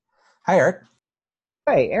Hi, Eric.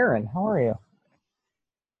 Hey, Aaron, how are you?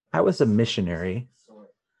 I was a missionary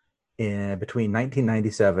between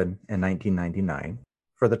 1997 and 1999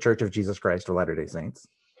 for the Church of Jesus Christ of Latter-day Saints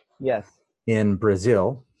Yes, in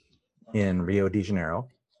Brazil, in Rio de Janeiro.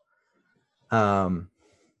 Um,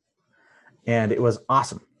 and it was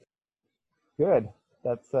awesome. good.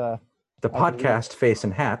 That's The I believe. podcast Face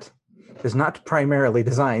and Hat is not primarily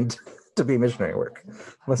designed to be missionary work.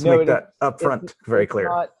 Let's No, make it is. that up It's front very it's clear.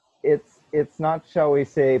 not. It's not. Shall we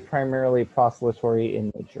say, primarily proselytory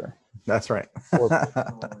in nature. That's right. Or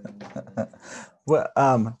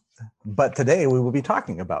well, but today we will be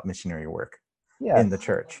talking about missionary work in the yes,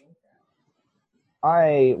 church.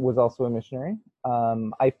 I was also a missionary.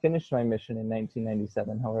 I finished my mission in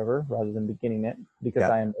 1997, however, rather than beginning it because Yeah.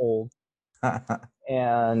 I am old,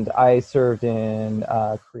 and I served in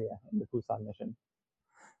Korea in the Busan mission.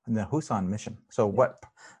 The Husan mission. So Yeah, what?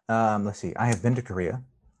 Let's see. I have been to Korea.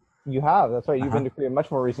 you have. That's right. You've Uh-huh. been to Korea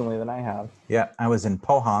much more recently than I have. Yeah, I was in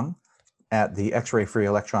Pohang at the X-ray free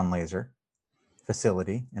electron laser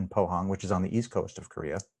facility in Pohang, which is on the east coast of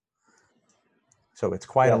Korea. So it's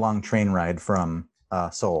quite a Yes. long train ride from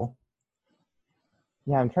Seoul.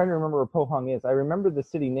 Yeah, I'm trying to remember where Pohang is. I remember the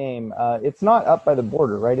city name. It's not up by the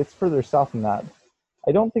border, right? It's further south than that.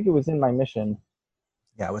 I don't think it was in my mission.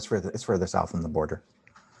 Yeah, it's further south than the border.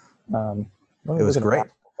 Let It me look was at the map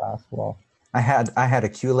great. fast. Well, I had a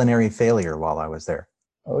culinary failure while I was there.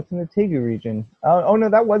 oh, it's in the Tegu region. Oh no,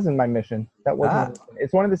 that was in my mission. That was in my Ah, mission.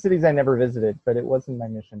 It's one of the cities I never visited, but it was in my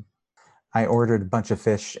mission. I ordered a bunch of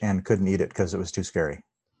fish and couldn't eat it because it was too scary.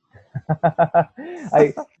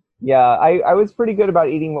 I yeah, I was pretty good about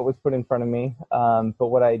eating what was put in front of me. But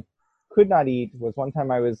what I could not eat was one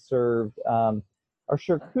time I was served a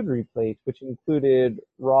charcuterie plate, which included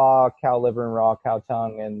raw cow liver and raw cow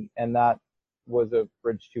tongue, and that was a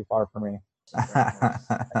bridge too far for me.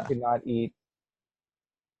 I could not eat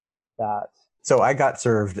that. So I got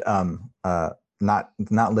served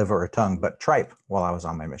not liver or tongue, but tripe while I was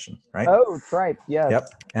on my mission, right? Oh, tripe, yes.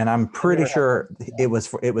 Yep. And I'm I've pretty never had sure it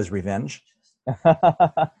was revenge.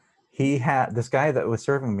 tripe. He had this guy that was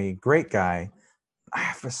serving me, great guy.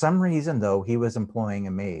 For some reason, though, he was employing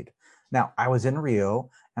a maid. Now, I was in Rio,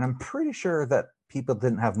 and I'm pretty sure that people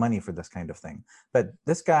didn't have money for this kind of thing, but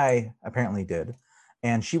this guy apparently did,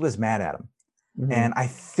 and she was mad at him. Hmm. And I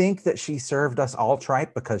think that she served us all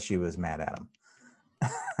tripe because she was mad at him.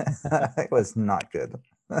 It was not good.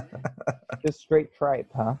 Just straight tripe,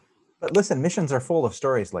 huh? But listen, missions are full of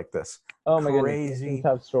stories like this. Oh my goodness, missions Crazy,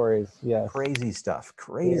 have stories. Yes, crazy stuff.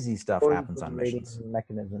 they have Crazy stuff stories happens on generating missions.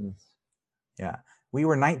 mechanisms. Yeah. We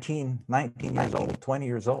were 19 years old, 20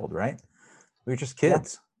 years old, right? We were just Yeah,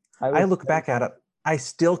 kids. I I was look back at 17. it. I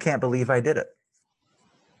still can't believe I did it.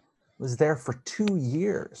 I was there for 2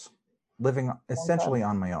 years, living Long essentially time.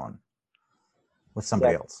 on my own with Yeah,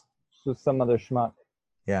 somebody else. so some other schmuck.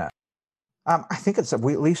 Yeah. I think it's at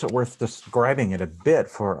least worth describing it a bit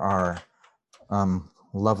for our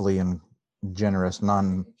lovely and generous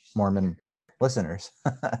non-Mormon listeners,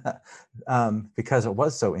 because it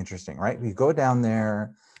was so interesting, right? You go down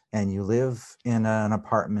there and you live in an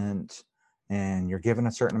apartment and you're given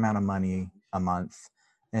a certain amount of money a month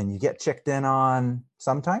and you get checked in on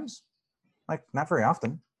sometimes, like not very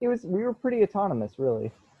often. We were pretty autonomous,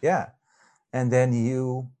 really. Yeah. And then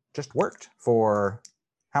you just worked for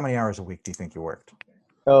how many hours a week do you think you worked?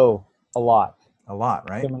 Oh, a lot. A lot, So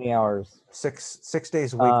right? many hours. Six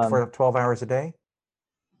days a week Um, for 12 hours a day,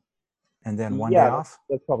 and then one day yeah, off.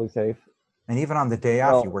 that's probably safe. And even on the day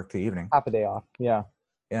off, you Well, work the evening. half a day off. Yeah,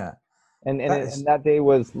 Yeah, and that and is, that day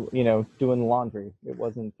was doing laundry. It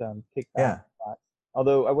wasn't kickback. yeah,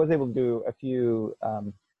 Although I was able to do a few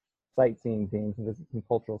sightseeing things and visit some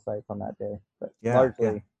cultural sites on that day, but yeah.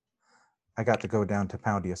 largely, I got to go down to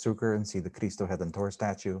Pão de Açúcar and see the Cristo Redentor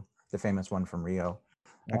statue, the famous one from Rio.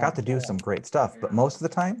 I yeah, got to do some great stuff, but most of the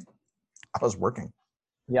time I was working.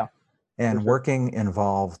 yeah, for And sure. working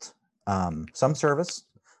involved some service.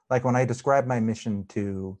 Like when I describe my mission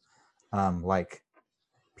to like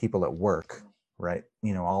people at work, right?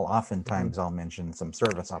 Mhm. I'll mention some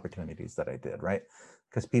service opportunities that I did, right?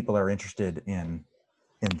 Because people are interested in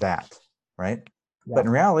that, right? But Yeah. in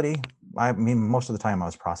reality, I mean, most of the time I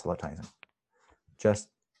was proselytizing, just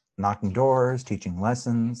knocking doors, teaching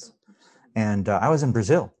lessons, and I was in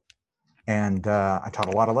Brazil, and I taught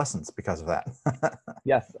a lot of lessons because of that.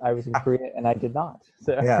 Yes, I was in Korea and I did not.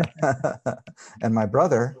 So, Yeah, and my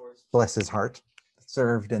brother, bless his heart,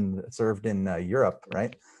 served in Europe,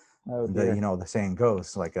 right? oh The dear. the saying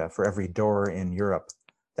goes like for every door in Europe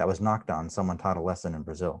that was knocked on, someone taught a lesson in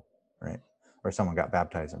Brazil, right? or someone got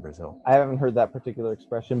baptized in Brazil. I haven't heard that particular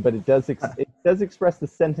expression, but it does express the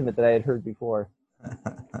sentiment that I had heard before.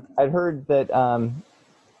 I'd heard that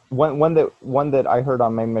one that I heard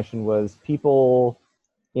on my mission was people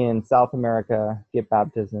in South America get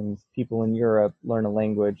baptisms, people in Europe learn a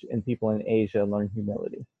language, and people in Asia learn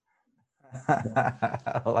humility.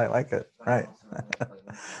 Well, I like it. Right.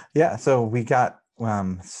 Yeah. So we got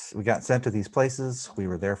sent to these places. We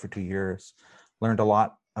were there for 2 years, learned a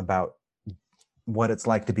lot about what it's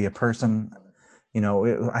like to be a person.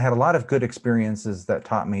 I had a lot of good experiences that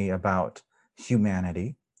taught me about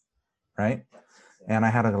humanity, right? And I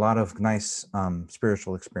had a lot of nice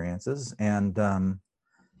spiritual experiences, and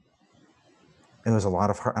it was a lot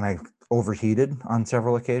of hard, and I overheated on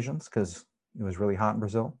several occasions because it was really hot in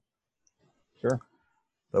Brazil. Sure.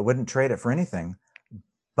 But wouldn't trade it for anything.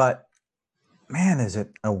 But man, is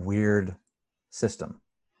it a weird system,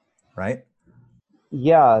 right?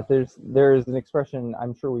 Yeah, there's an expression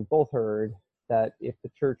I'm sure we've both heard that if the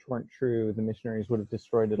church weren't true, the missionaries would have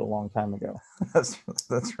destroyed it a long time ago.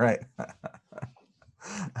 That's right.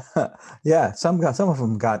 Yeah, some of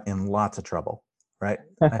them got in lots of trouble, right?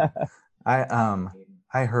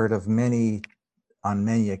 I heard of on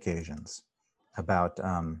many occasions about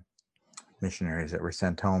missionaries that were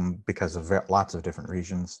sent home because of lots of different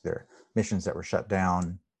reasons. There are missions that were shut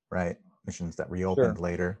down, right? Missions that reopened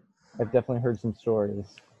later. I've definitely heard some stories.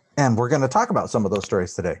 And we're going to talk about some of those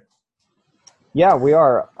stories today. Yeah, we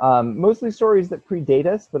are. Mostly stories that predate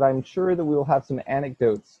us, but I'm sure that we will have some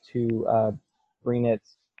anecdotes to bring it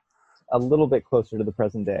a little bit closer to the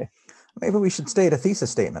present day. Maybe we should state a thesis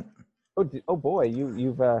statement. Oh boy,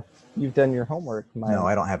 you've done your homework. No,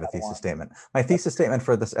 I don't have a thesis statement. My thesis statement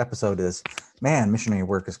for this episode is, man, missionary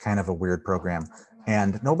work is kind of a weird program,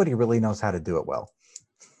 and nobody really knows how to do it well.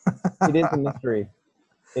 It is a mystery.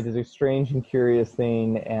 It is a strange and curious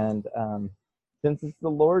thing, and since it's the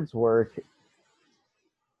Lord's work,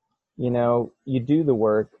 you do the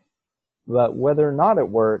work, but whether or not it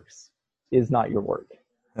works is not your work.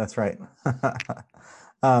 That's right.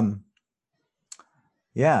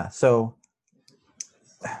 Yeah, so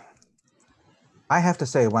I have to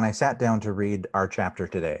say, when I sat down to read our chapter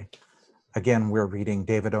today, again, we're reading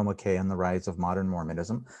David O. McKay and the Rise of Modern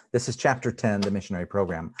Mormonism. This is chapter 10, the missionary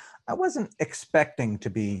program. I wasn't expecting to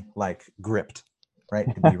be like gripped, right?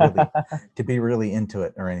 To be really into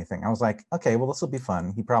it or anything. I was like, okay, well, this will be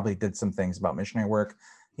fun. He probably did some things about missionary work.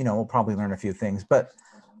 We'll probably learn a few things, but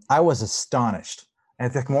I was astonished.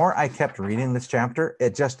 And the more I kept reading this chapter,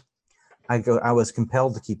 I was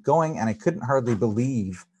compelled to keep going, and I couldn't hardly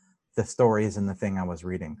believe the stories in the thing I was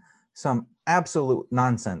reading. Some absolute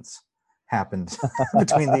nonsense happened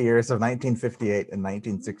between the years of 1958 and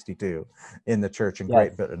 1962 in the church in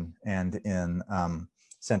Great Britain and in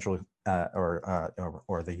Central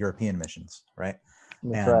or the European missions, right?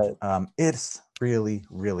 That's right. It's really,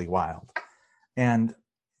 really wild. And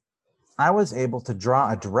I was able to draw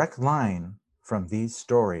a direct line from these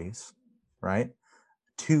stories, right,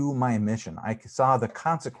 to my mission. I saw the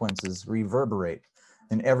consequences reverberate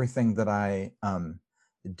in everything that I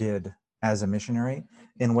did as a missionary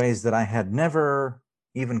in ways that I had never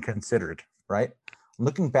even considered, right?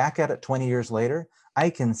 Looking back at it 20 years later,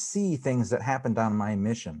 I can see things that happened on my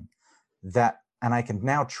mission and I can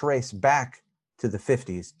now trace back to the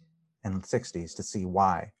 50s and 60s to see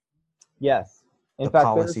why. Yes. In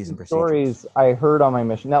fact, there's some stories I heard on my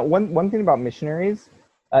mission. Now, one thing about missionaries,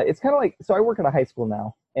 it's kind of like, so I work at a high school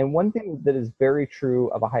now, and one thing that is very true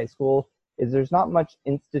of a high school is there's not much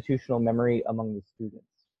institutional memory among the students.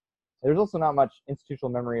 There's also not much institutional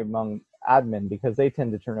memory among admin because they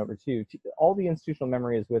tend to turn over too. All the institutional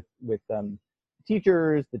memory is with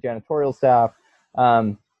teachers, the janitorial staff.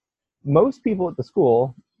 Most people at the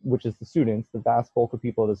school, which is the students, the vast bulk of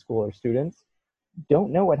people at the school are students,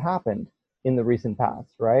 don't know what happened in the recent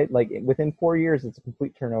past, right? Like within 4 years, it's a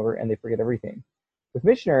complete turnover and they forget everything. With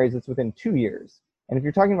missionaries, it's within 2 years. And if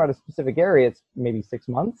you're talking about a specific area, it's maybe 6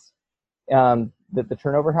 months that the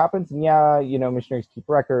turnover happens. And yeah, missionaries keep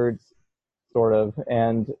records, sort of,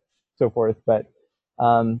 and so forth. But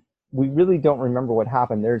we really don't remember what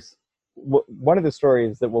happened. There's one of the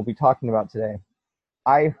stories that we'll be talking about today.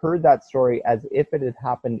 I heard that story as if it had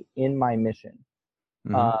happened in my mission.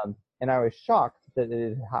 Mm-hmm. And I was shocked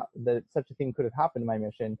that such a thing could have happened in my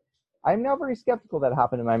mission. I'm now very skeptical that it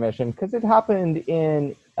happened in my mission because it happened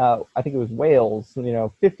in, I think it was Wales,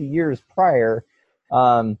 50 years prior.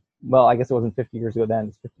 Well, I guess it wasn't 50 years ago then,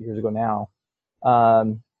 it's 50 years ago now.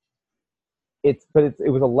 It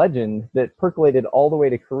was a legend that percolated all the way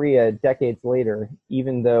to Korea decades later,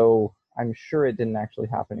 even though I'm sure it didn't actually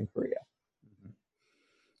happen in Korea.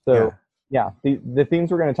 So Yeah, the things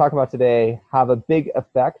we're going to talk about today have a big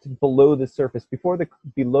effect below the surface,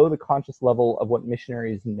 below the conscious level of what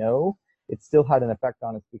missionaries know. It still had an effect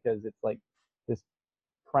on us because it's like this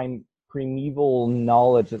primeval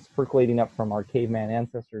knowledge that's percolating up from our caveman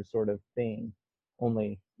ancestors sort of thing,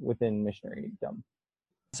 only within missionarydom.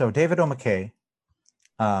 So David O. McKay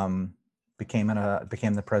became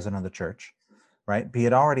the president of the church, right? He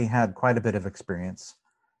had already had quite a bit of experience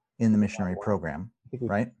in the missionary program,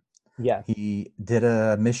 right? Yes. He did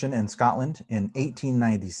a mission in Scotland in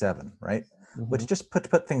 1897, right? Mm-hmm. Which just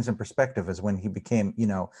put things in perspective is when he became,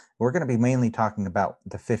 we're going to be mainly talking about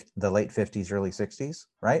the late 50s, early 60s,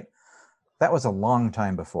 right? That was a long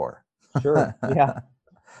time before. Sure. Yeah.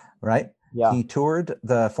 Right? Yeah. He toured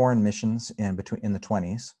the foreign missions in the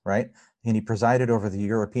 20s, right? And he presided over the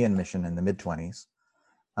European mission in the mid 20s.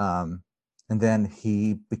 And then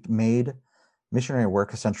he made missionary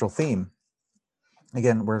work a central theme.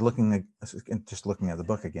 Again, we're just looking at the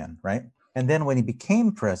book again, right? And then when he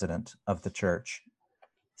became president of the church,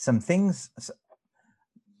 some things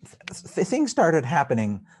started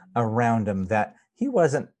happening around him that he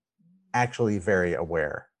wasn't actually very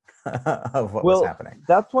aware of what was happening.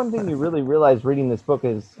 That's one thing you really realize reading this book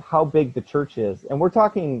is how big the church is. And we're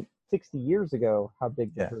talking 60 years ago, how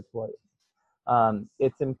big the church was.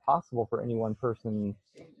 It's impossible for any one person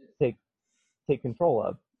to take control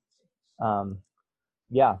of.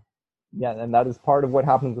 Yeah, and that is part of what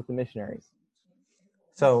happens with the missionaries.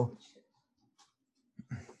 So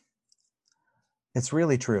it's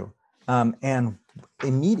really true. And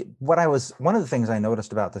one of the things I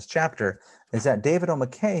noticed about this chapter is that David O.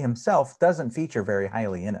 McKay himself doesn't feature very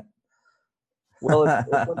highly in it. Well,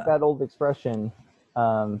 it's like that old expression,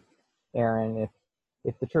 Aaron,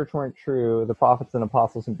 if the church weren't true, the prophets and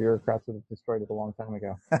apostles and bureaucrats would have destroyed it a long time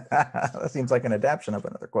ago. That seems like an adaptation of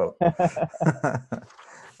another quote.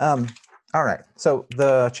 All right. So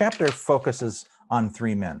the chapter focuses on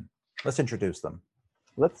 3 men. Let's introduce them.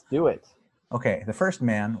 Let's do it. Okay. The first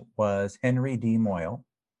man was Henry D. Moyle.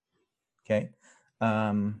 Okay.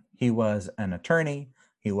 He was an attorney.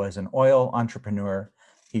 He was an oil entrepreneur.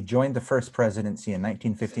 He joined the first presidency in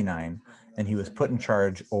 1959, and he was put in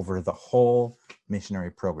charge over the whole missionary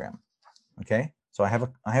program. Okay. So I have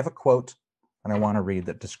a quote, and I want to read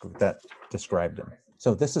that described him.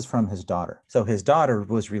 So this is from his daughter. So his daughter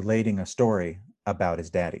was relating a story about his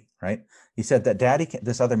daddy, right? He said that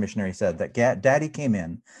this other missionary said that daddy came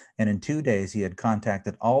in, and in 2 days he had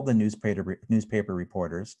contacted all the newspaper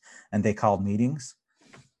reporters, and they called meetings,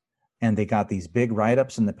 and they got these big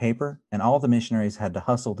write-ups in the paper, and all the missionaries had to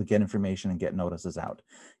hustle to get information and get notices out.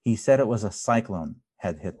 He said it was a cyclone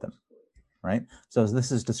had hit them, right? So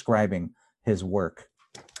this is describing his work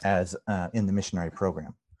as in the missionary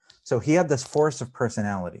program. So he had this force of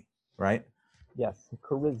personality, right? Yes,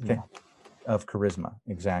 charisma. Okay. Of charisma,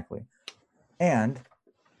 exactly. And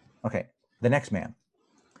okay, the next man.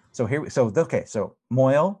 So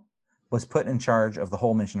Moyle was put in charge of the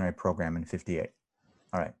whole missionary program in 58.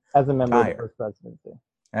 All right. As a member of the first presidency.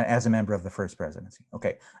 As a member of the first presidency.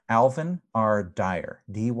 Okay. Alvin R. Dyer,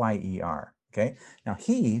 D-Y-E-R. Okay. Now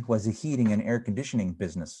he was a heating and air conditioning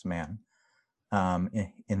businessman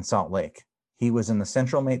in Salt Lake. He was in the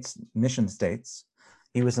Central Mission States.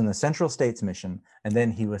 He was in the Central States Mission, and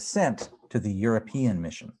then he was sent to the European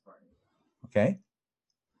Mission. Okay.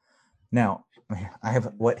 Now,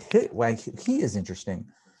 why he is interesting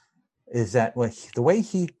is that the way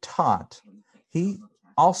he taught, he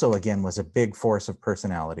also again was a big force of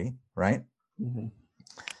personality, right? Mm-hmm.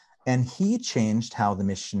 And he changed how the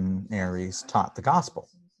missionaries taught the gospel.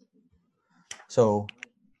 So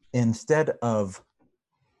instead of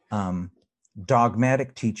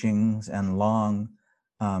dogmatic teachings and long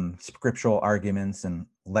scriptural arguments and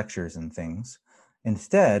lectures and things,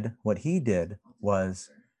 instead, what he did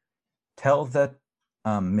was tell the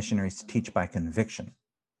missionaries to teach by conviction,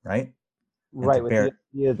 right? Right, with the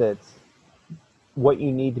idea that what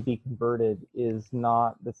you need to be converted is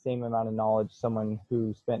not the same amount of knowledge someone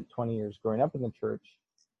who spent 20 years growing up in the church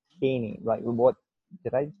gaining. Like, what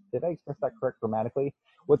did I express that correct grammatically?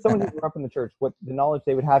 What someone who grew up in the church, what the knowledge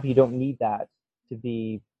they would have, you don't need that to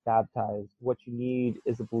be baptized. What you need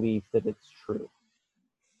is a belief that it's true.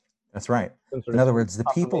 That's right. In other words, the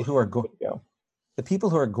people who are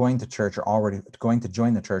going to church are already going to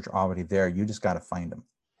join the church are already there. You just got to find them,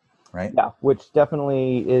 right? Yeah, which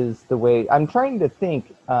definitely is the way. I'm trying to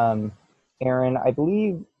think, Aaron. I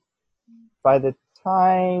believe by the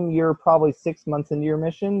time you're probably 6 months into your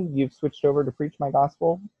mission, you've switched over to preach my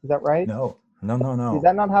gospel. Is that right? No. Did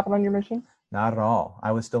that not happen on your mission? Not at all.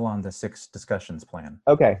 I was still on the 6 discussions plan.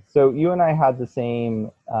 Okay, so you and I had the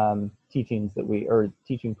same teaching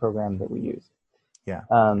program that we used. Yeah,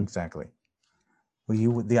 exactly.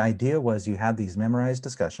 Well, the idea was you had these memorized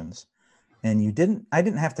discussions, and I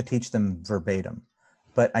didn't have to teach them verbatim,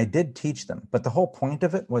 but I did teach them. But the whole point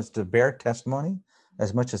of it was to bear testimony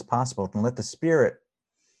as much as possible and let the Spirit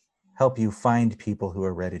help you find people who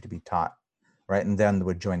are ready to be taught, right? And then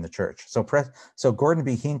would join the church. So Gordon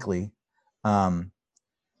B. Hinckley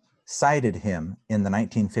cited him in the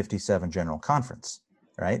 1957 General Conference,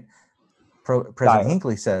 right? President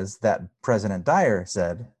Hinckley says that President Dyer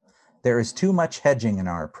said, "There is too much hedging in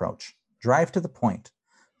our approach. Drive to the point.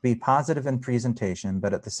 Be positive in presentation,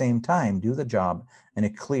 but at the same time, do the job in a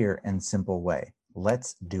clear and simple way.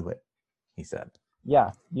 Let's do it," he said.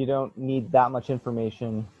 Yeah, you don't need that much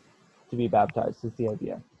information to be baptized, is the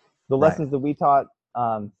idea. The Right. lessons that we taught,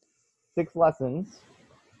 6 lessons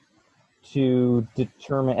to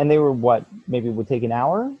determine, and they were what, maybe would take an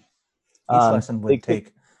hour? Each lesson would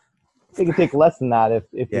take... They could take less than that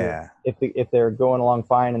Yeah. if they're going along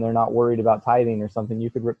fine and they're not worried about tithing or something.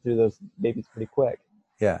 You could rip through those babies pretty quick.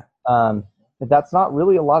 Yeah. But that's not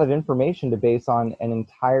really a lot of information to base on an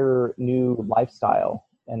entire new lifestyle,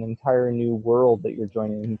 an entire new world that you're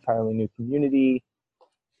joining, an entirely new community,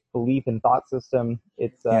 belief and thought system.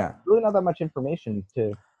 It's really not that much information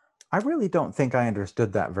to... I really don't think I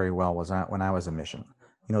understood that very well when I was a mission.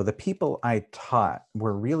 You know, the people I taught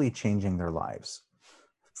were really changing their lives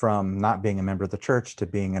from not being a member of the church to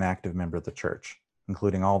being an active member of the church,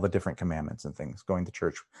 including all the different commandments and things, going to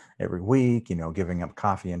church every week, you know, giving up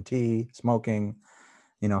coffee and tea, smoking.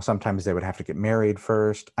 You know, sometimes they would have to get married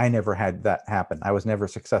first. I never had that happen. I was never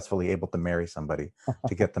successfully able to marry somebody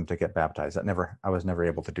to get them to get baptized. I was never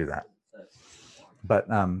able to do that. But,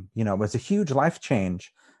 you know, it was a huge life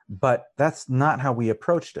change, but that's not how we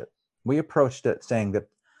approached it. We approached it saying that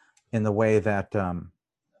in the way that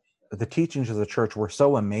the teachings of the church were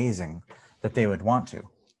so amazing that they would want to.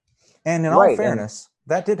 And in all fairness,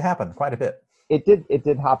 that did happen quite a bit. It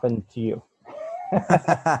did happen to you. It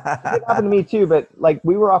did happen to me too, but like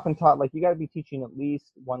we were often taught, like, you got to be teaching at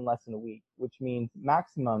least 1 lesson a week, which means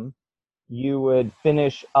maximum you would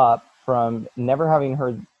finish up from never having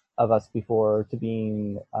heard of us before to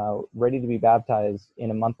being ready to be baptized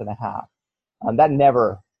in a month and a half.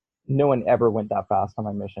 No one ever went that fast on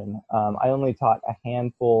my mission. I only taught a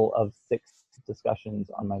handful of 6 discussions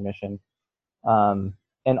on my mission,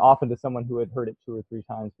 and often to someone who had heard it 2 or 3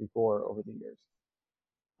 times before over the years.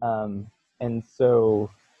 And so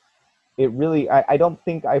it really, I don't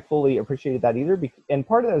think I fully appreciated that either. And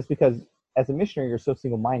part of that is because as a missionary, you're so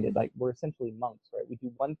single-minded. Like, we're essentially monks, right? We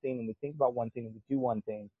do one thing and we think about one thing and we do one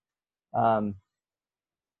thing,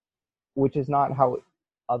 which is not how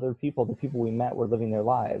the people we met, were living their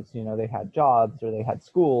lives. You know, they had jobs, or they had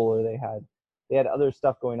school, or they had other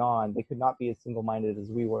stuff going on. They could not be as single-minded as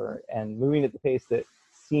we were, and moving at the pace that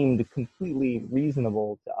seemed completely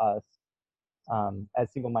reasonable to us as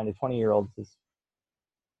single-minded 20-year-olds is,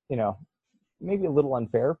 you know, maybe a little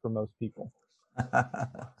unfair for most people.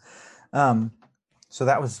 So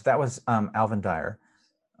that was Alvin Dyer.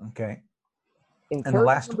 Okay. And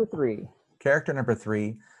character number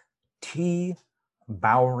three, T.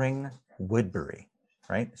 Bowring Woodbury,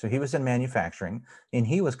 right? So he was in manufacturing, and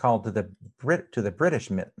he was called to the British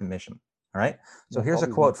mission. All right. So here's a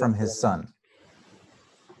quote from his son.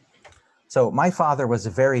 "So my father was a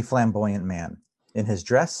very flamboyant man in his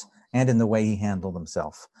dress and in the way he handled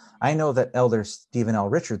himself. I know that Elder Stephen L.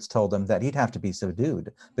 Richards told him that he'd have to be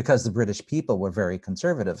subdued because the British people were very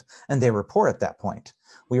conservative, and they were poor at that point.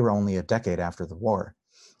 We were only a decade after the war.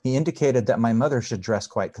 He indicated that my mother should dress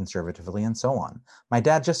quite conservatively, and so on. My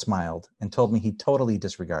dad just smiled and told me he totally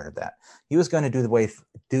disregarded that. He was going to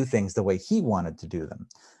do things the way he wanted to do them.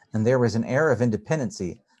 And there was an air of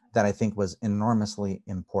independency that I think was enormously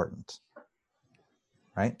important."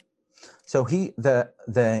 Right? So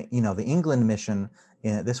the England mission,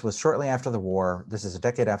 this was shortly after the war. This is a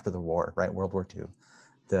decade after the war, right? World War II.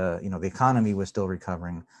 The economy was still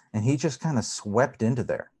recovering, and he just kind of swept into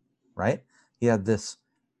there, right? He had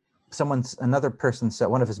another person said,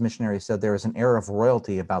 one of his missionaries said there was an air of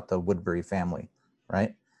royalty about the Woodbury family,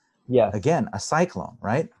 right? Yes. Again, a cyclone,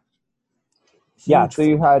 right? Huge, so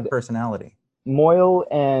you had personality. Moyle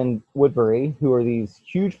and Woodbury, who are these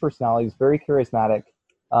huge personalities, very charismatic,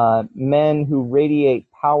 men who radiate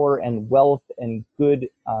power and wealth and good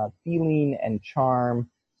feeling and charm.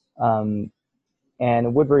 And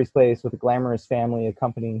Woodbury's place with a glamorous family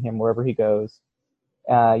accompanying him wherever he goes.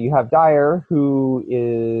 You have Dyer, who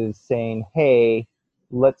is saying, hey,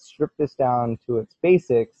 let's strip this down to its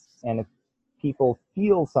basics. And if people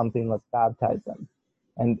feel something, let's baptize them.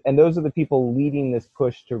 And those are the people leading this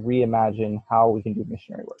push to reimagine how we can do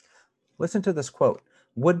missionary work. Listen to this quote.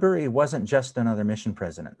 Woodbury wasn't just another mission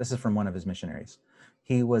president. This is from one of his missionaries.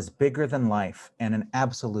 He was bigger than life and an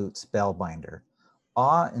absolute spellbinder.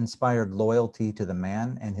 Awe-inspired loyalty to the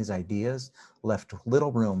man and his ideas left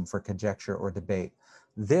little room for conjecture or debate.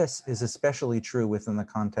 This is especially true within the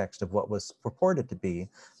context of what was purported to be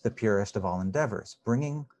the purest of all endeavors,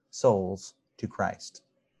 bringing souls to Christ.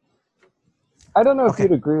 I don't know if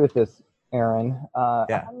you'd agree with this, Aaron. Yeah.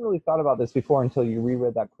 I hadn't really thought about this before until you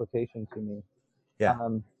reread that quotation to me. Yeah.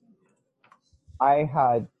 I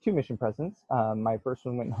had two mission presidents. My first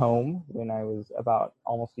one went home when I was about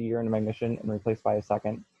almost a year into my mission and replaced by a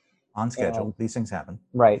second. On schedule. These things happen.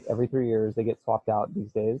 Right. Every 3 years, they get swapped out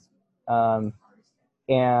these days.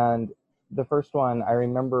 And the first one, I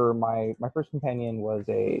remember my first companion was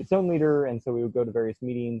a zone leader, and so we would go to various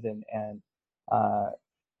meetings, and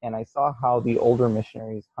I saw how the older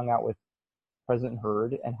missionaries hung out with President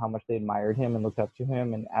Hurd and how much they admired him and looked up to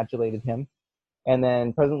him and adulated him. And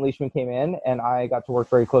then President Leishman came in, and I got to work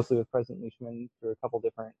very closely with President Leishman through a couple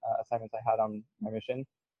different assignments I had on my mission,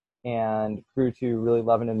 and grew to really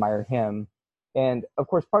love and admire him. And of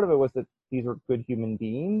course, part of it was that these were good human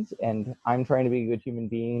beings, and I'm trying to be a good human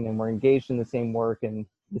being, and we're engaged in the same work, and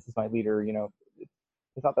this is my leader.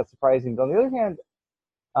 It's not that surprising. But on the other hand,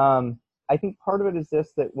 I think part of it is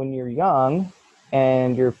this, that when you're young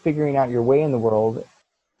and you're figuring out your way in the world,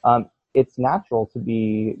 it's natural to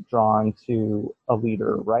be drawn to a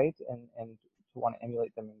leader, right? And to want to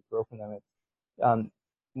emulate them and grow from them.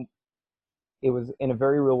 It was in a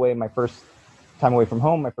very real way my first time away from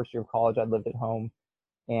home, my first year of college. I lived at home,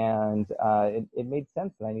 and it made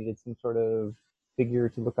sense that I needed some sort of figure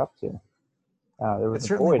to look up to. There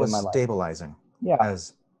was a void in my life. Stabilizing. Yeah,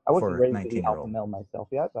 I wasn't ready to be alpha male myself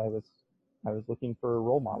yet. I was looking for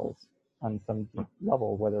role models on some deep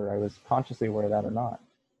level, whether I was consciously aware of that or not.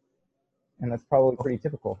 And that's probably pretty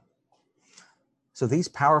typical. So these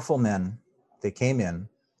powerful men, they came in,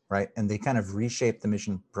 right, and they kind of reshaped the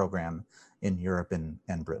mission program in Europe and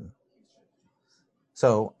Britain.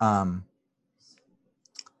 So, and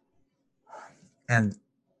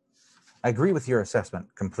I agree with your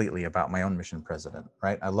assessment completely about my own mission president,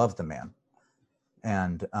 right? I love the man.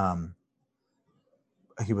 And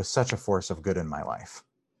he was such a force of good in my life.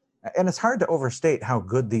 And it's hard to overstate how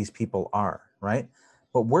good these people are, right?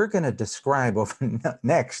 What we're going to describe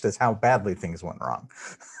next is how badly things went wrong.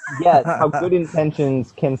 Yes, how good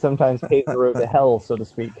intentions can sometimes pave the road to hell, so to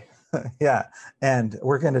speak. Yeah, and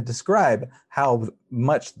we're going to describe how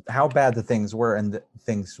bad the things were and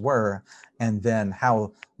then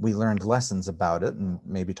how we learned lessons about it, and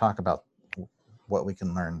maybe talk about what we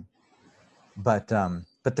can learn. But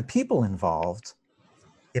the people involved,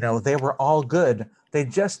 they were all good. They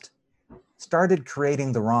just started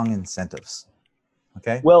creating the wrong incentives.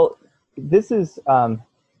 Okay. Well, this is the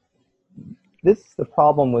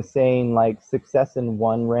problem with saying like success in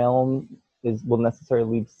one realm will necessarily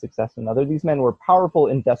lead to success in another. These men were powerful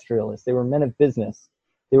industrialists. They were men of business.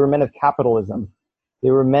 They were men of capitalism.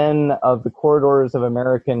 They were men of the corridors of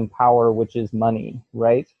American power, which is money,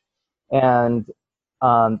 right? And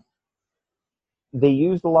they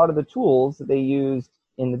used a lot of the tools that they used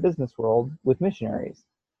in the business world with missionaries.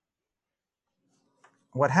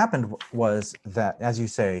 What happened was that, as you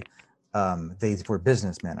say, they were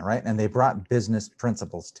businessmen, right? And they brought business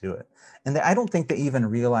principles to it. And I don't think they even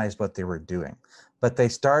realized what they were doing. But they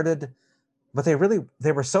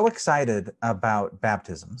were so excited about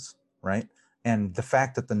baptisms, right? And the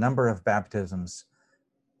fact that the number of baptisms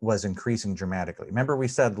was increasing dramatically. Remember, we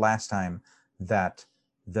said last time that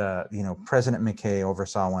President McKay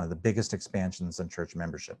oversaw one of the biggest expansions in church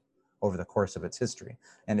membership over the course of its history.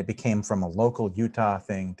 And it became from a local Utah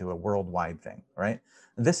thing to a worldwide thing, right?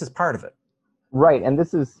 And this is part of it. Right, and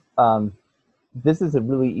this is a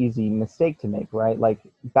really easy mistake to make, right? Like,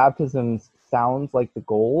 baptisms sounds like the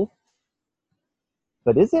goal,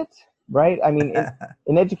 but is it? Right? I mean,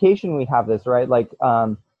 in education we have this, right? Like,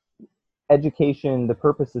 education, the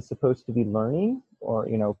purpose is supposed to be learning or,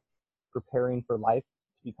 preparing for life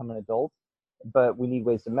to become an adult. But we need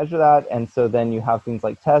ways to measure that. And so then you have things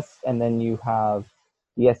like tests, and then you have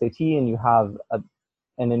the SAT, and you have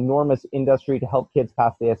an enormous industry to help kids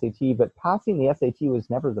pass the SAT. But passing the SAT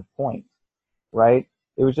was never the point, right?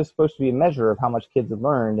 It was just supposed to be a measure of how much kids had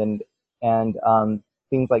learned, and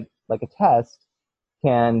things like a test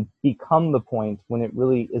can become the point when it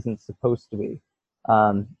really isn't supposed to be.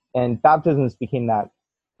 And baptisms became that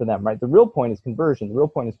for them, right? The real point is conversion. The real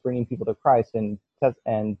point is bringing people to Christ, and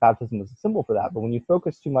baptism is a symbol for that. But when you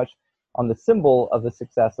focus too much on the symbol of the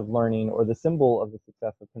success of learning or the symbol of the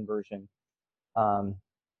success of conversion,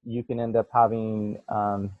 you can end up having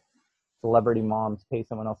celebrity moms pay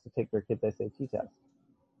someone else to take their kid's SAT test.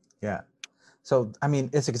 Yeah. So, I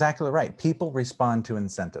mean, it's exactly right. People respond to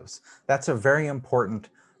incentives. That's a very important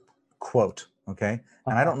quote, okay?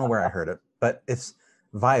 And I don't know where I heard it, but it's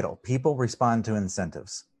vital. People respond to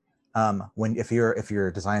incentives. If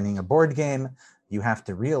you're designing a board game, you have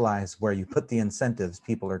to realize where you put the incentives,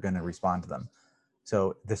 people are going to respond to them.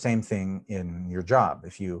 So the same thing in your job.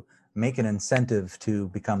 If you make an incentive to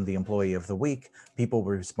become the employee of the week, people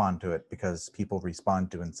will respond to it because people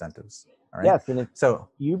respond to incentives. All right. Yes, and if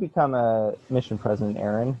you become a mission president,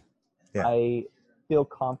 Aaron, yeah. I feel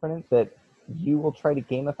confident that you will try to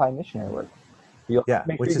gamify missionary work. You'll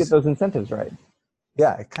make sure you get those incentives right.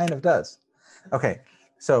 Yeah, it kind of does. Okay,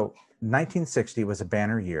 so 1960 was a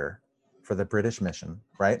banner year for the British mission,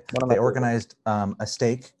 right? They organized a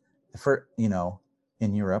stake for,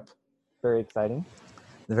 in Europe. Very exciting.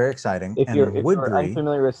 Very exciting. If you're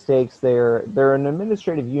unfamiliar with stakes, they're an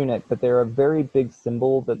administrative unit, but they're a very big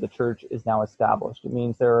symbol that the church is now established. It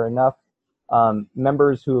means there are enough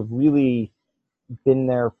members who have really been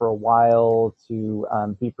there for a while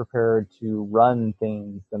to be prepared to run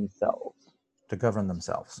things themselves. To govern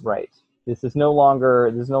themselves. Right. This is no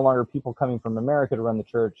longer people coming from America to run the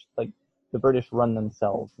church. Like, the British run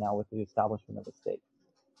themselves now with the establishment of the stake.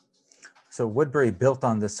 So Woodbury built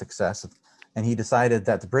on this success, and he decided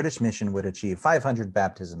that the British mission would achieve 500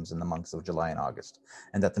 baptisms in the months of July and August,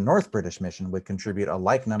 and that the North British mission would contribute a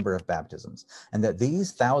like number of baptisms, and that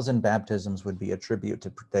these 1,000 baptisms would be a tribute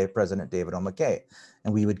to President David O. McKay.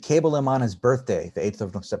 And we would cable him on his birthday, the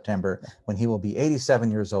 8th of September, when he will be 87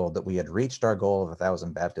 years old, that we had reached our goal of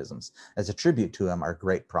 1,000 baptisms as a tribute to him, our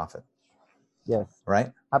great prophet. Yes.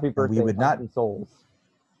 Right? Happy birthday, we would not, souls.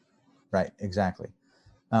 Right, exactly.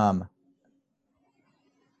 And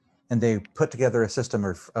they put together a system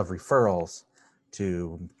of referrals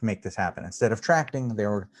to make this happen. Instead of tracting, they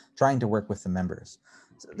were trying to work with the members.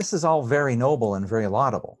 So this is all very noble and very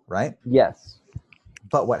laudable, right? Yes.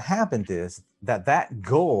 But what happened is that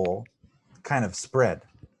goal kind of spread,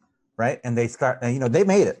 right? And they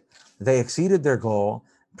made it. They exceeded their goal.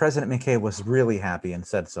 President McKay was really happy and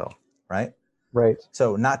said so, right? Right.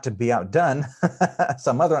 So not to be outdone,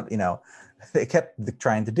 some other, they kept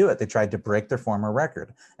trying to do it. They tried to break their former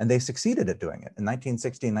record, and they succeeded at doing it. In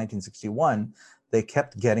 1960 and 1961, they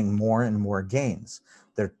kept getting more and more gains.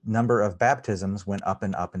 Their number of baptisms went up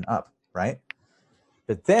and up and up, right?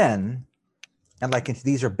 But then, and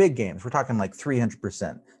these are big gains. We're talking like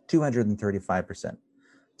 300%, 235%,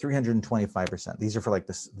 325%. These are for like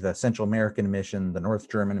the Central American mission, the North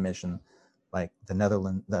German mission, like the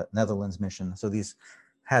Netherlands mission. So these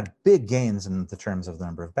had big gains in the terms of the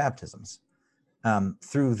number of baptisms.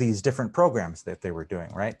 Through these different programs that they were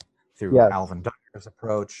doing, right? Through Alvin Docker's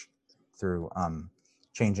approach, through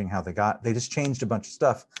changing how they just changed a bunch of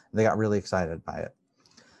stuff. They got really excited by it.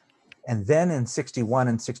 And then in 61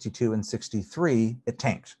 and 62 and 63, it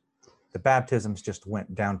tanked. The baptisms just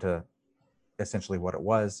went down to essentially what it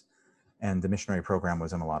was, and the missionary program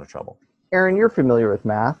was in a lot of trouble. Aaron, you're familiar with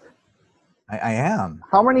math. I am.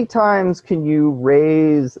 How many times can you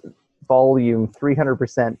raise volume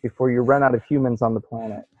 300% before you run out of humans on the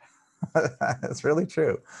planet? That's really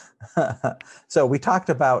true. So we talked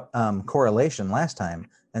about correlation last time,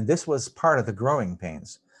 and this was part of the growing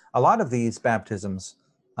pains. A lot of these baptisms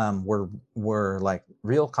were like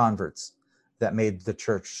real converts that made the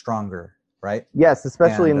church stronger, right? Yes,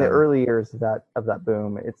 especially in the early years of that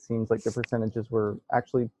boom. It seems like the percentages were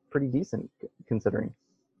actually pretty decent considering.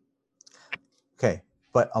 Okay,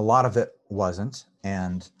 but a lot of it wasn't,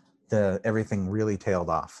 and everything really tailed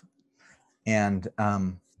off. And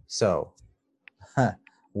so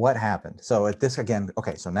what happened? So at this again,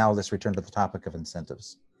 okay, so now let's return to the topic of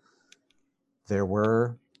incentives. They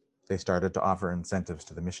started to offer incentives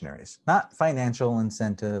to the missionaries, not financial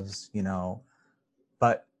incentives,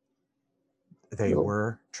 but they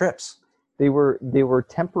were trips. They were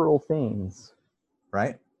temporal things.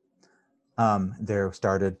 Right? They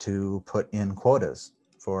started to put in quotas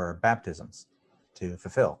for baptisms to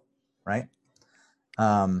fulfill, right?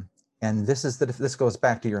 And this goes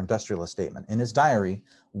back to your industrialist statement. In his diary,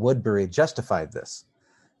 Woodbury justified this.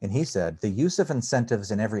 And he said, the use of incentives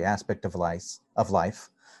in every aspect of life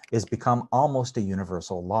is become almost a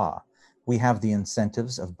universal law. We have the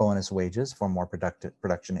incentives of bonus wages for more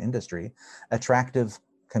production industry, attractive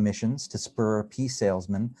commissions to spur peace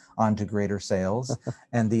salesmen onto greater sales,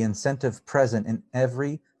 and the incentive present in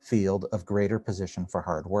every field of greater position for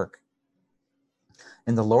hard work.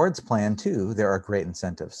 In the Lord's plan, too, there are great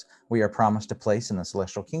incentives. We are promised a place in the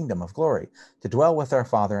celestial kingdom of glory, to dwell with our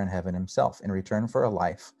Father in heaven himself in return for a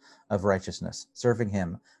life of righteousness, serving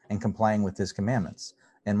him and complying with his commandments.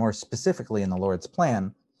 And more specifically, in the Lord's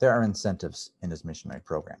plan, there are incentives in his missionary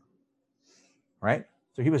program. Right?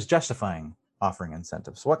 So he was justifying offering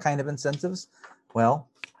incentives. What kind of incentives? Well,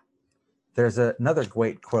 there's another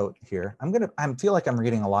great quote here. I feel like I'm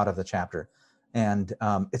reading a lot of the chapter, and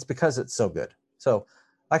it's because it's so good. So,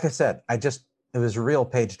 like I said, it was a real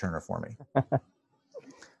page turner for me.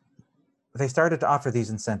 They started to offer these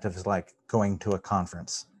incentives like going to a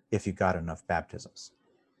conference if you got enough baptisms.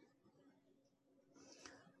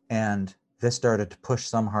 And this started to push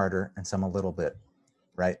some harder and some a little bit,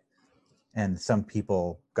 right? And some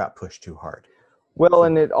people got pushed too hard. Well,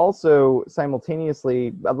 and it also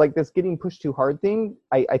simultaneously, like this getting pushed too hard thing,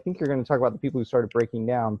 I think you're going to talk about the people who started breaking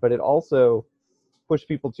down, but it also pushed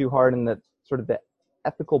people too hard in that sort of the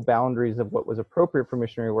ethical boundaries of what was appropriate for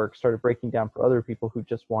missionary work started breaking down for other people who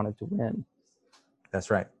just wanted to win.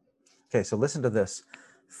 That's right. Okay, so listen to this.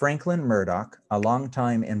 Franklin Murdoch, a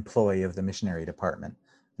longtime employee of the missionary department,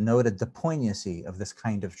 noted the poignancy of this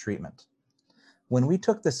kind of treatment. When we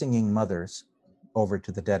took the Singing Mothers over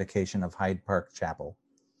to the dedication of Hyde Park Chapel,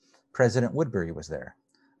 President Woodbury was there.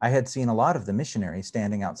 I had seen a lot of the missionaries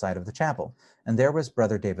standing outside of the chapel, and there was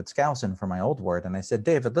Brother David Skousen from my old ward, and I said,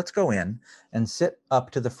 David, let's go in and sit up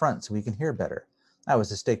to the front so we can hear better. I was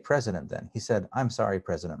the stake president then. He said, I'm sorry,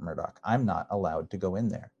 President Murdoch, I'm not allowed to go in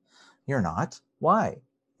there. You're not? Why?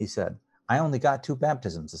 He said, I only got 2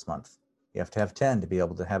 baptisms this month. You have to have 10 to be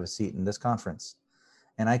able to have a seat in this conference.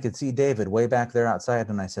 And I could see David way back there outside,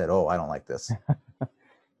 and I said, oh, I don't like this.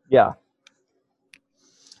 Yeah.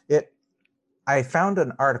 I found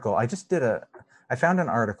an article. I found an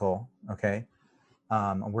article, okay?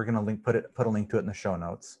 We're going to put a link to it in the show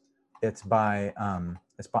notes. It's by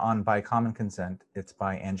Common Consent. It's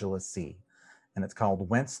by Angela C. And it's called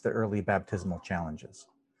Whence the Early Baptismal Challenges.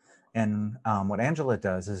 And what Angela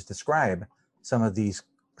does is describe some of these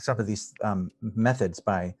methods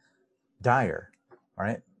by Dyer, all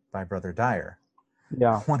right? By Brother Dyer.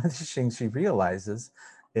 Yeah. One of the things she realizes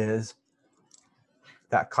is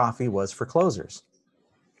that coffee was for closers.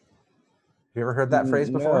 Have you ever heard that phrase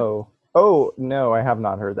before? No. Oh, no, I have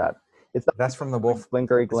not heard that. That's from the Wolf.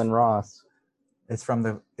 Glengarry Glen Ross. It's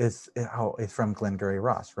from Glengarry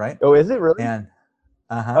Ross, right? Oh, is it really? And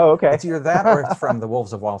Oh, okay. It's either that or it's from the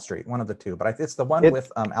Wolves of Wall Street, one of the two. But it's the one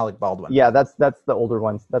with Alec Baldwin. Yeah, that's the older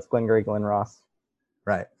ones. That's Glengarry Glen Ross.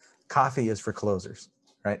 Right. Coffee is for closers.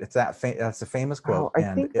 Right. It's that's a famous quote. Oh,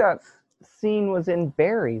 I think that scene was in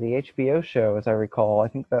Barry, the HBO show, as I recall. I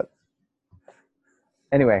think that.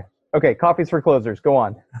 Anyway, okay, coffee's for closers. Go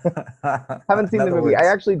on. Haven't seen the movie.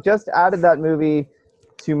 I actually just added that movie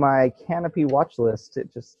to my Canopy watch list.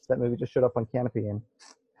 That movie just showed up on Canopy, and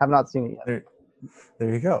have not seen it yet.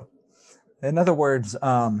 There you go. In other words,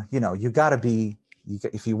 you got to be.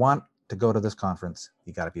 If you want to go to this conference,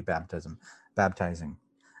 you got to be baptizing.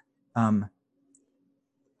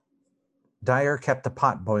 Dyer kept the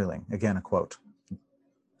pot boiling. Again, a quote.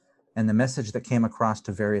 And the message that came across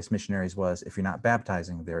to various missionaries was, if you're not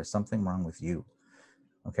baptizing, there is something wrong with you.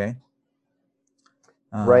 Okay?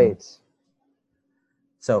 Right.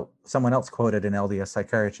 So someone else quoted an LDS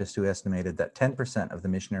psychiatrist who estimated that 10% of the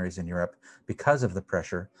missionaries in Europe, because of the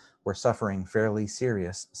pressure, were suffering fairly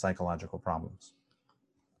serious psychological problems.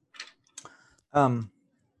 Being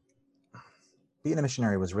a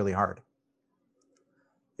missionary was really hard.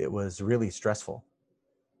 It was really stressful.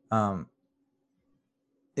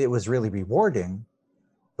 It was really rewarding,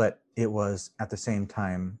 but it was at the same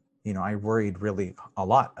time, I worried really a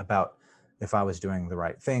lot about if I was doing the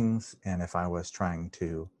right things and if I was trying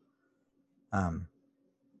to,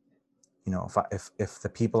 if the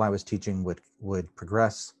people I was teaching would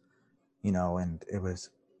progress, and it was,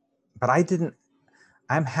 but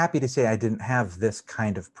I'm happy to say I didn't have this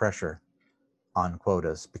kind of pressure on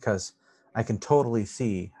quotas, because I can totally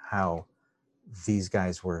see how these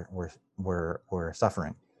guys were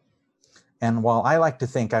suffering. And while I like to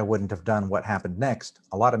think I wouldn't have done what happened next,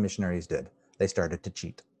 a lot of missionaries did. They started to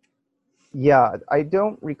cheat. Yeah, I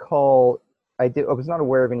don't recall. I was not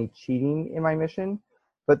aware of any cheating in my mission,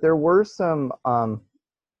 but there were some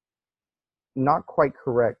not quite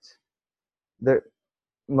correct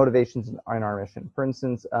motivations in our mission. For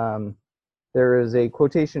instance, there is a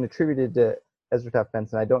quotation attributed to Ezra Taft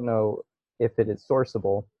Benson. I don't know if it is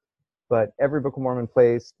sourceable, but every Book of Mormon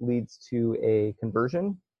place leads to a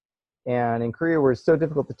conversion. And in Korea, where it's so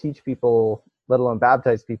difficult to teach people, let alone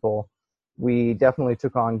baptize people, we definitely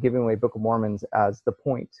took on giving away Book of Mormons as the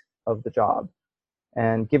point of the job.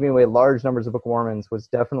 And giving away large numbers of Book of Mormons was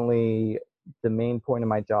definitely the main point of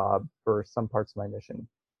my job for some parts of my mission.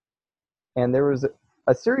 And there was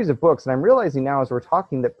a series of books, and I'm realizing now as we're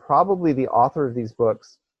talking that probably the author of these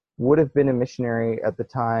books would have been a missionary at the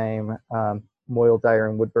time Moyle, Dyer,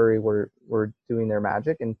 and Woodbury were doing their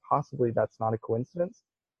magic, and possibly that's not a coincidence.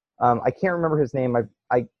 I can't remember his name.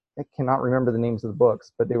 I cannot remember the names of the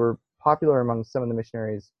books, but they were popular among some of the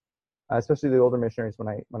missionaries, especially the older missionaries when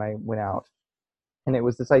I went out. And it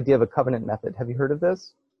was this idea of a covenant method. Have you heard of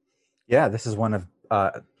this? Yeah, this is one of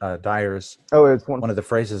Dyer's. Oh, it's one of the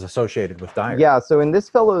phrases associated with Dyer. Yeah, so in this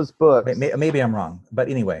fellow's books, maybe I'm wrong, but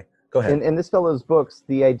anyway, go ahead. In this fellow's books,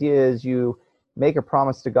 the idea is you make a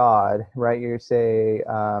promise to God, right? You say,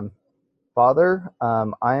 Father,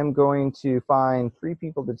 I am going to find 3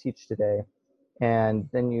 people to teach today, and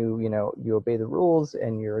then you obey the rules,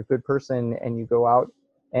 and you're a good person, and you go out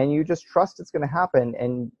and you just trust it's going to happen,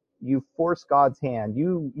 and you force God's hand.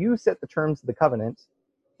 You set the terms of the covenant,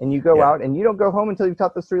 and you go out, and you don't go home until you've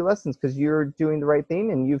taught those 3 lessons, because you're doing the right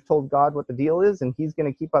thing, and you've told God what the deal is, and he's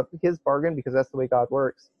going to keep up his bargain, because that's the way God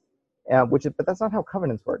works. But that's not how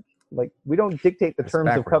covenants work. Like, we don't dictate the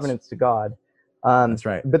terms of covenants to God. That's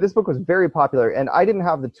right. But this book was very popular, and I didn't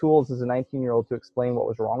have the tools as a 19-year-old to explain what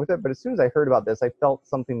was wrong with it. But as soon as I heard about this, I felt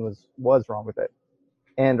something was wrong with it.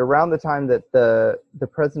 And around the time that the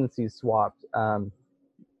presidencies swapped, I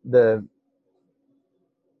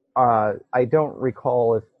don't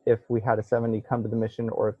recall if we had a 70 come to the mission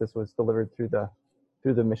or if this was delivered through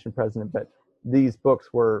the mission president. But these books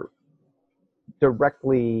were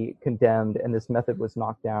directly condemned, and this method was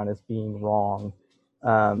knocked down as being wrong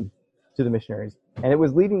to the missionaries. And it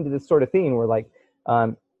was leading to this sort of thing where, like,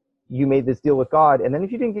 you made this deal with God, and then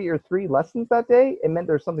if you didn't get your 3 lessons that day, it meant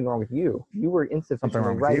there's something wrong with you. You were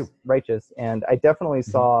insufficiently righteous. And I definitely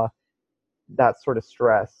saw that sort of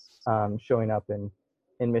stress showing up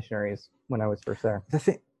in missionaries when I was first there. The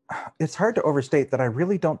thing, it's hard to overstate that I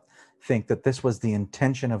really don't think that this was the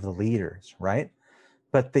intention of the leaders, right?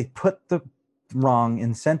 But they put the wrong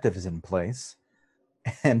incentives in place,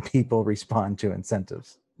 and people respond to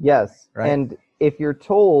incentives. Yes. Right? And if you're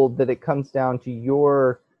told that it comes down to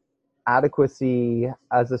your adequacy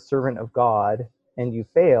as a servant of God and you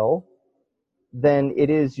fail, then it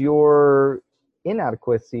is your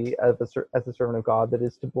inadequacy as a servant of God that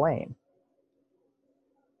is to blame.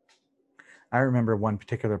 I remember one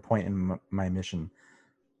particular point in my mission,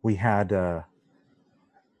 we had a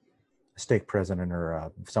stake president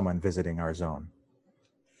or someone visiting our zone.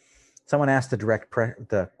 Someone asked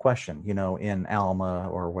the question, in Alma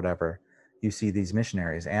or whatever, you see these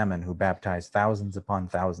missionaries, Ammon, who baptized thousands upon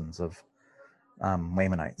thousands of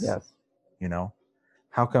Lamanites. Yes.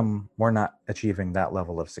 How come we're not achieving that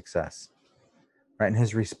level of success? Right. And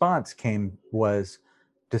his response was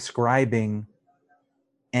describing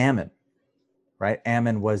Ammon. Right.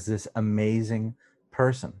 Ammon was this amazing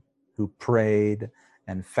person who prayed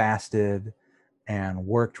and fasted and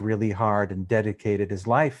worked really hard and dedicated his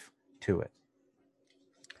life to it.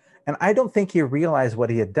 And I don't think he realized what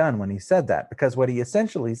he had done when he said that, because what he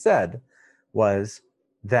essentially said was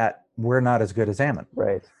that we're not as good as Ammon.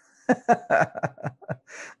 Right.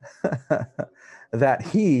 That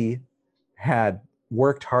he had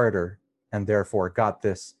worked harder and therefore got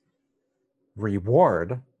this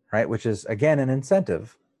reward, right? Which is, again, an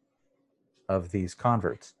incentive of these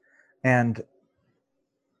converts. And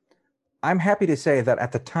I'm happy to say that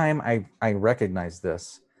at the time I recognized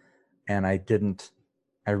this, and I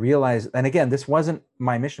realized, and again, this wasn't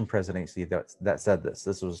my mission presidency that said this.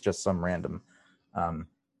 This was just some random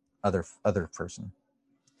other person.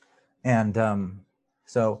 And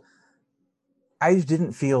so I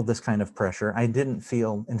didn't feel this kind of pressure.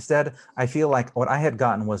 Instead, I feel like what I had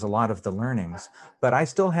gotten was a lot of the learnings, but I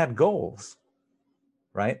still had goals,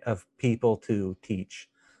 right, of people to teach.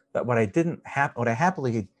 But what I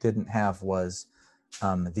happily didn't have was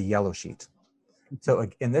the yellow sheet. So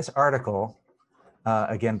in this article,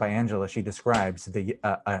 again by Angela, she describes the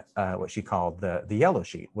what she called the yellow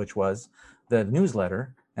sheet, which was the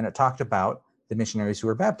newsletter, and it talked about the missionaries who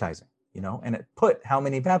were baptizing, and it put how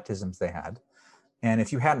many baptisms they had, and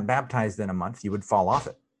if you hadn't baptized in a month, you would fall off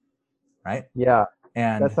it, right? Yeah,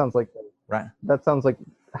 and that sounds like right. That sounds like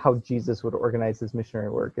how Jesus would organize his missionary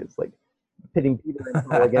work. It's like pitting Peter and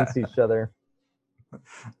Paul against each other.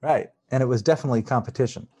 Right, and it was definitely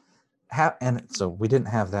competition. And so we didn't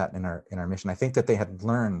have that in our mission. I think that they had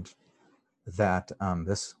learned that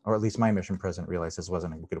this, or at least my mission president realized this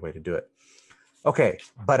wasn't a good way to do it. Okay,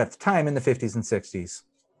 but at the time in the 50s and 60s,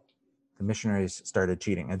 the missionaries started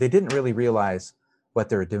cheating, and they didn't really realize what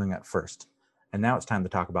they were doing at first. And now it's time to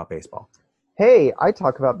talk about baseball. Hey, I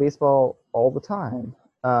talk about baseball all the time.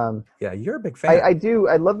 Um, Yeah, you're a big I fan. do.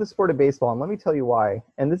 I love the sport of baseball, and let me tell you why.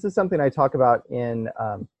 And this is something I talk about in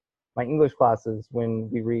my English classes when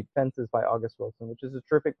we read Fences by August Wilson, which is a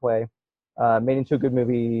terrific play, made into a good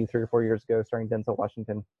movie 3 or 4 years ago, starring Denzel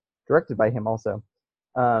Washington, directed by him also.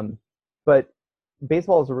 Um, but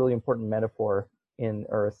baseball is a really important metaphor in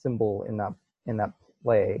or a symbol in that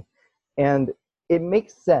play, and it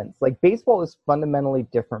makes sense. Like baseball is fundamentally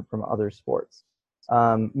different from other sports.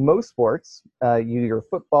 Most sports, your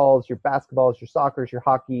footballs, your basketballs, your soccers, your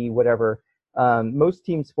hockey, whatever, most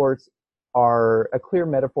team sports are a clear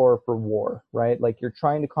metaphor for war, right? Like you're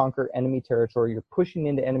trying to conquer enemy territory, you're pushing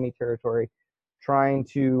into enemy territory, trying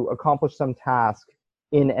to accomplish some task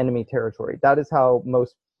in enemy territory. That is how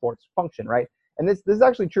most sports function, right? And this is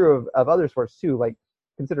actually true of other sports too. Like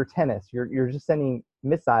consider tennis. You're just sending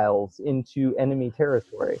missiles into enemy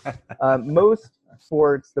territory. Most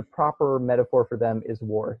sports, the proper metaphor for them is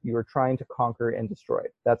war. You are trying to conquer and destroy.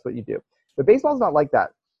 That's what you do. But baseball is not like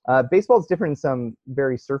that. Baseball is different in some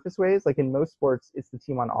very surface ways. Like in most sports, it's the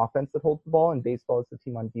team on offense that holds the ball, and baseball is the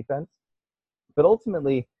team on defense. But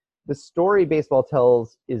ultimately, the story baseball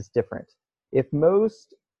tells is different. If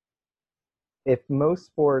most if most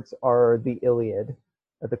sports are the Iliad,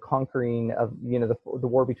 the conquering of the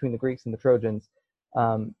war between the Greeks and the Trojans,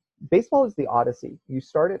 um, baseball is the Odyssey. You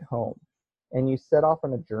start at home, and you set off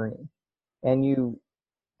on a journey, and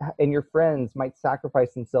your friends might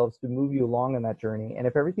sacrifice themselves to move you along on that journey. And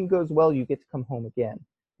if everything goes well, you get to come home again.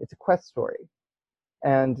 It's a quest story.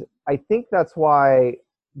 And I think that's why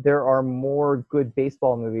there are more good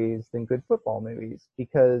baseball movies than good football movies,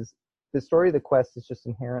 because the story of the quest is just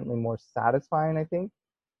inherently more satisfying, I think,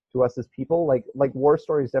 to us as people. Like war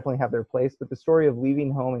stories definitely have their place, but the story of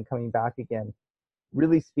leaving home and coming back again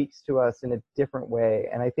really speaks to us in a different way.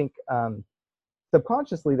 And I think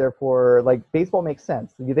subconsciously, therefore, like baseball makes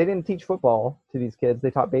sense. They didn't teach football to these kids;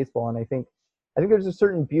 they taught baseball, and I think there's a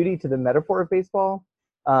certain beauty to the metaphor of baseball.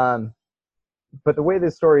 Um, but the way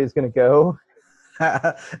this story is going to go,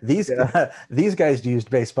 these yeah. these guys used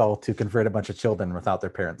baseball to convert a bunch of children without their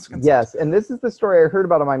parents' consent. Yes, and this is the story I heard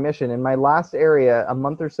about on my mission. In my last area, a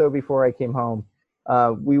month or so before I came home,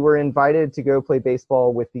 we were invited to go play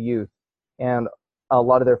baseball with the youth, and a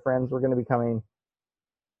lot of their friends were going to be coming.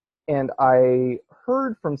 And I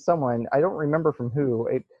heard from someone, I don't remember from who.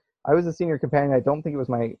 I was a senior companion. I don't think it was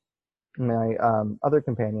my other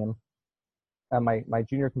companion, my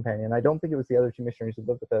junior companion. I don't think it was the other two missionaries who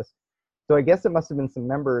lived with us. So I guess it must have been some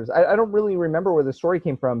members. I don't really remember where the story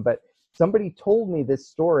came from, but somebody told me this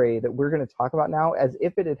story that we're going to talk about now as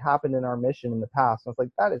if it had happened in our mission in the past. And I was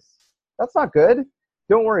like, that's not good.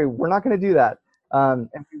 Don't worry, we're not going to do that. And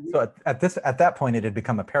So at that point, it had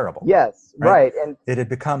become a parable, yes, right? right. And It had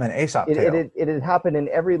become an Aesop it, tale. it, it had happened in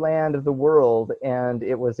every land of the world, and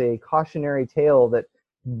it was a cautionary tale that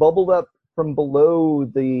bubbled up from below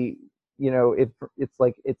the, it's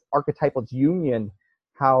like it's archetypal, it's union,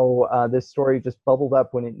 how this story just bubbled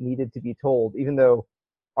up when it needed to be told, even though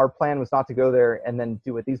our plan was not to go there and then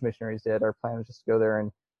do what these missionaries did. Our plan was just to go there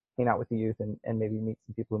and hang out with the youth and maybe meet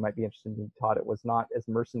some people who might be interested in being taught. It was not as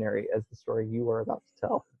mercenary as the story you are about to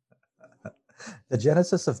tell. The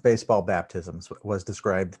genesis of baseball baptisms was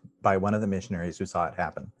described by one of the missionaries who saw it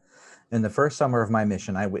happen. In the first summer of my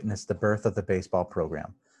mission, I witnessed the birth of the baseball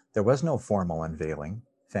program. There was no formal unveiling,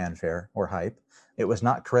 fanfare, or hype. It was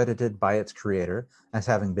not credited by its creator as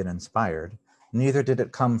having been inspired. Neither did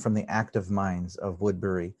it come from the active minds of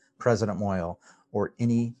Woodbury, President Moyle, or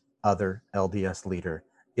any other LDS leader.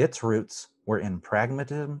 Its roots were in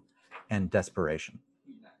pragmatism and desperation.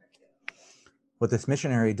 What this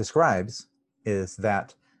missionary describes is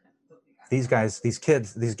that these guys, these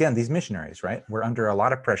kids, these missionaries, right, were under a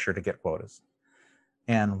lot of pressure to get quotas.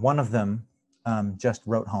 And one of them just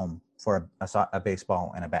wrote home for a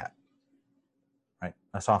baseball and a bat, right?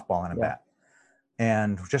 A softball and a Yeah. bat.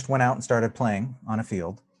 And just went out and started playing on a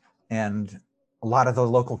field. And a lot of the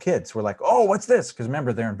local kids were like, oh, what's this? Because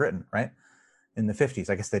remember, they're in Britain, right? In the 50s.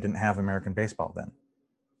 I guess they didn't have American baseball then.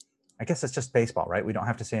 I guess it's just baseball, right? We don't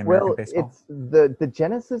have to say American Well, baseball. it's the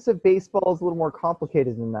genesis of baseball is a little more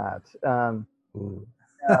complicated than that. Ooh.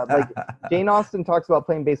 Like Jane Austen talks about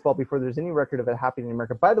playing baseball before there's any record of it happening in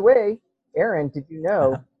America. By the way, Aaron, did you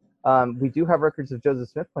know we do have records of Joseph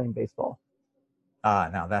Smith playing baseball?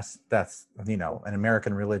 Now that's an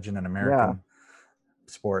American religion, an Yeah, American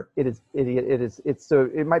sport. it is. It's so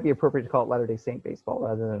it might be appropriate to call it Latter Day Saint baseball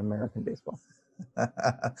rather than American baseball.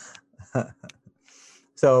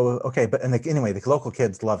 So okay, but anyway, the local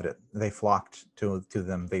kids loved it. They flocked to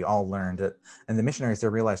them. They all learned it, and the missionaries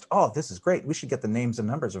there realized, oh, this is great. We should get the names and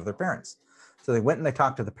numbers of their parents. So they went and they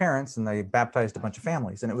talked to the parents and they baptized a bunch of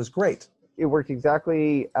families, and it was great. It worked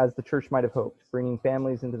exactly as the church might have hoped, bringing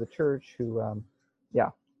families into the church who,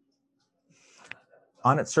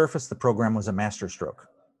 On its surface, the program was a masterstroke,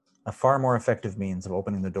 a far more effective means of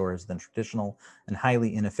opening the doors than traditional and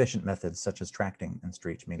highly inefficient methods such as tracting and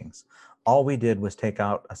street meetings. All we did was take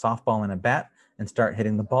out a softball and a bat and start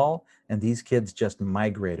hitting the ball, and these kids just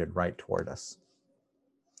migrated right toward us.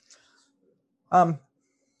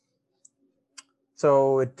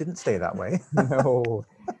 So it didn't stay that way.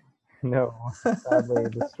 No, sadly,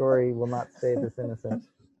 the story will not stay this innocent.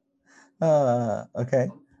 Okay.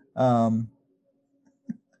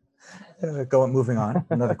 Moving on.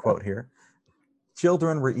 Another quote here.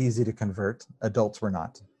 Children were easy to convert. Adults were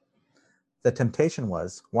not. The temptation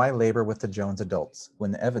was, why labor with the Jones adults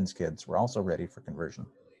when the Evans kids were also ready for conversion?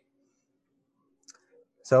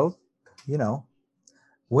 So, the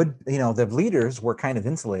leaders were kind of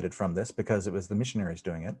insulated from this because it was the missionaries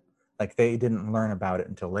doing it. Like, they didn't learn about it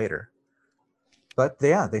until later. But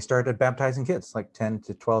they started baptizing kids, like 10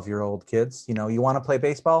 to 12-year-old kids. You want to play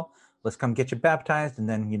baseball? Let's come get you baptized, and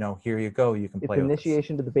then, here you go. You can play with us. It's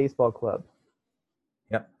initiation to the baseball club.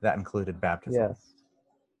 Yep, that included baptism. Yes.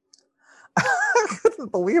 I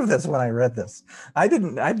couldn't believe this when I read this. I'd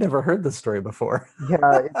never heard this story before. Yeah.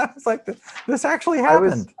 I was like, this actually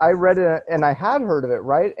happened. I read it and I had heard of it,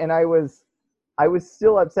 right? And I was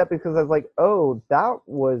still upset because I was like, oh, that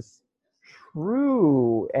was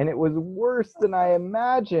true. And it was worse than I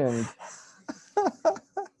imagined.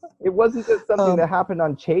 It wasn't just something that happened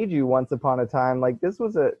on Jeju once upon a time. Like, this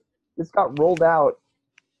got rolled out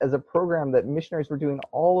as a program that missionaries were doing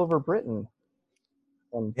all over Britain.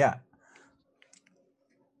 And yeah.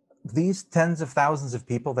 These tens of thousands of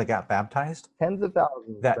people that got baptized. Tens of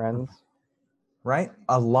thousands, friends. Right?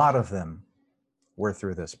 A lot of them were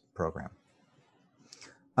through this program.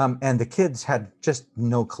 And the kids had just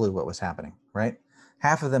no clue what was happening, right?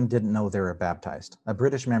 Half of them didn't know they were baptized. A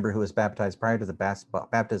British member who was baptized prior to the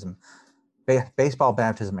baseball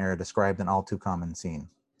baptism era described an all too common scene.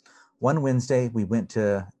 One Wednesday, we went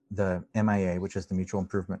to the MIA, which is the Mutual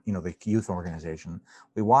Improvement, the youth organization.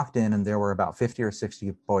 We walked in and there were about 50 or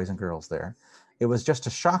 60 boys and girls there. It was just a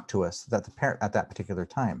shock to us that at that particular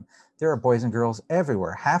time, there are boys and girls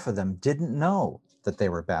everywhere. Half of them didn't know that they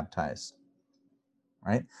were baptized,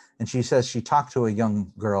 right? And she says she talked to a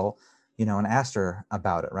young girl, and asked her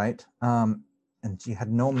about it, right? And she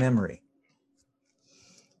had no memory.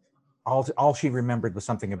 All she remembered was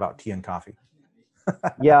something about tea and coffee.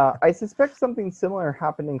 Yeah, I suspect something similar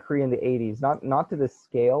happened in Korea in the 80s, not to this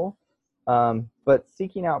scale, but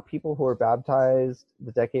seeking out people who were baptized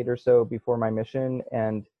the decade or so before my mission.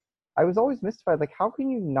 And I was always mystified, like, how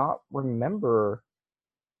can you not remember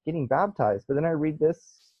getting baptized? But then I read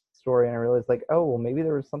this story and I realized, like, oh, well, maybe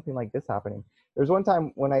there was something like this happening. There was one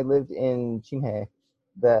time when I lived in Jinhae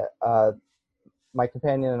that my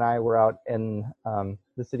companion and I were out in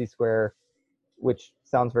the city square, which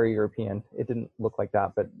sounds very European. It didn't look like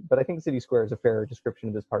that, but I think City Square is a fair description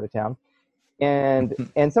of this part of town. And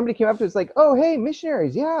somebody came up to us like, oh, hey,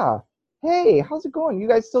 missionaries, yeah. Hey, how's it going? You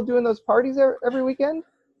guys still doing those parties every weekend?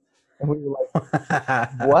 And we were like,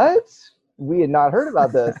 what? We had not heard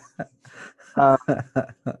about this.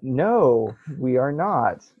 No, we are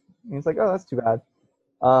not. And he's like, oh, that's too bad.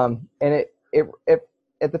 And it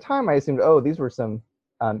at the time I assumed, oh, these were some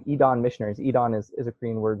Idon missionaries. Idon is a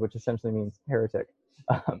Korean word which essentially means heretic.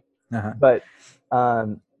 But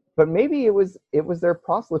maybe it was their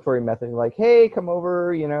proselytory method. Like, hey, come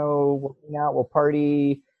over, we'll hang out, we'll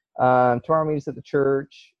party. Tomorrow meet us at the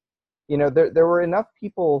church. There were enough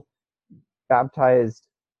people baptized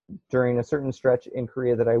during a certain stretch in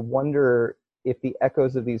Korea that I wonder if the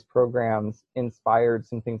echoes of these programs inspired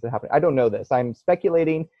some things that happened. I don't know this. I'm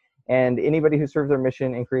speculating. And anybody who served their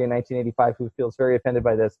mission in Korea in 1985 who feels very offended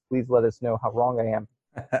by this, please let us know how wrong I am.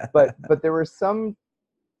 But there were some,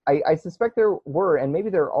 I suspect there were, and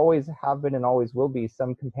maybe there always have been and always will be,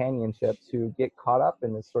 some companionships who get caught up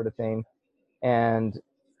in this sort of thing and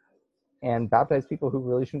baptize people who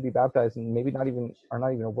really shouldn't be baptized and maybe are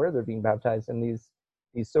not even aware they're being baptized. And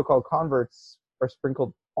these so-called converts are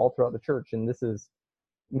sprinkled all throughout the church. And this is,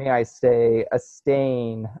 may I say, a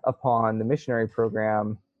stain upon the missionary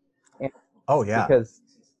program. Oh, yeah. Because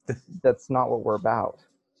that's not what we're about.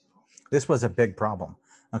 This was a big problem.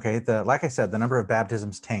 Okay, like I said, the number of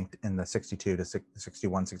baptisms tanked in the 62 to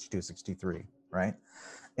 61, 62, 63, right?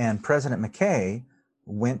 And President McKay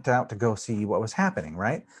went out to go see what was happening,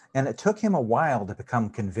 right? And it took him a while to become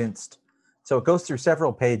convinced. So it goes through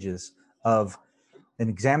several pages of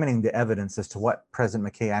examining the evidence as to what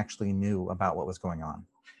President McKay actually knew about what was going on.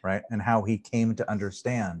 right? And how he came to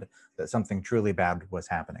understand that something truly bad was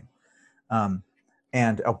happening.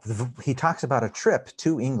 And he talks about a trip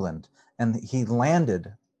to England, and he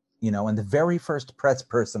landed, and the very first press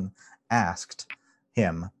person asked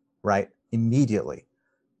him, right, immediately,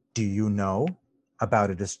 do you know about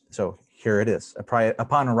it? So here it is.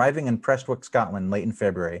 Upon arriving in Prestwick, Scotland, late in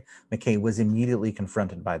February, Mackay was immediately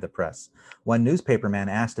confronted by the press. One newspaperman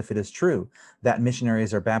asked if it is true that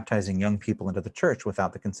missionaries are baptizing young people into the church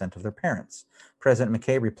without the consent of their parents. President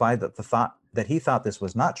Mackay replied that he thought this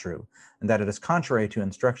was not true, and that it is contrary to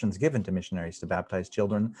instructions given to missionaries to baptize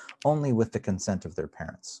children only with the consent of their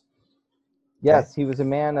parents. Yes, he was a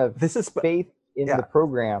man of faith in the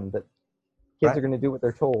program that kids are going to do what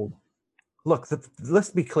they're told. Look,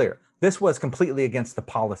 let's be clear. This was completely against the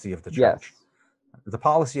policy of the church. Yes. The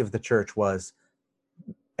policy of the church was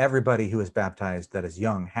everybody who is baptized that is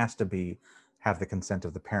young has to have the consent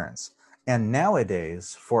of the parents. And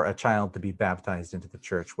nowadays, for a child to be baptized into the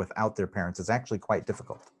church without their parents is actually quite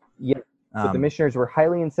difficult. Yeah, but the missionaries were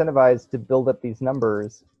highly incentivized to build up these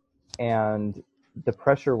numbers, and the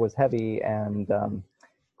pressure was heavy, and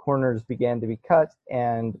corners began to be cut,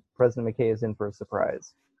 and President Mackay is in for a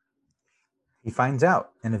surprise. He finds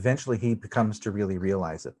out, and eventually he becomes to really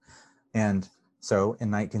realize it. And so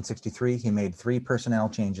in 1963, he made 3 personnel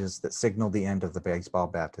changes that signaled the end of the baseball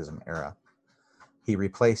baptism era. He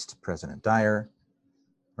replaced President Dyer,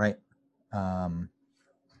 right?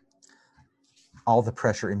 All the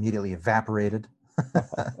pressure immediately evaporated.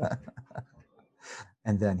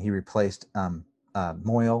 And then he replaced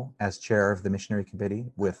Moyle as chair of the missionary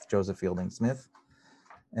committee with Joseph Fielding Smith.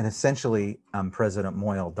 And essentially, President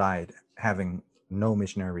Moyle died having no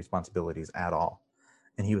missionary responsibilities at all.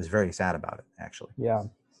 And he was very sad about it, actually. Yeah.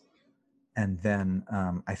 And then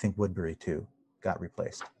I think Woodbury, too, got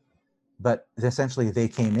replaced. But essentially, they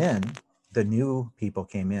came in, the new people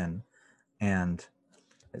came in, and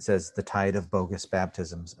it says the tide of bogus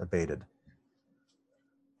baptisms abated.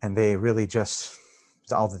 And they really just,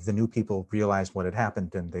 all the new people realized what had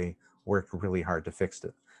happened, and they worked really hard to fix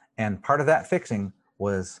it. And part of that fixing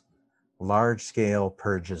was large-scale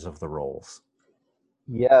purges of the rolls.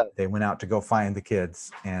 Yeah. They went out to go find the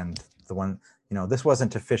kids, and this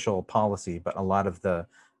wasn't official policy, but a lot of the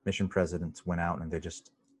mission presidents went out and they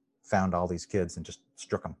just found all these kids and just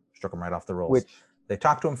struck them right off the rolls. They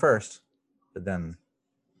talked to them first, but then...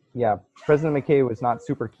 Yeah, President Mackay was not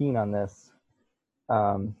super keen on this.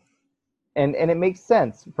 And it makes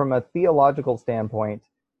sense from a theological standpoint.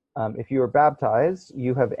 If you are baptized,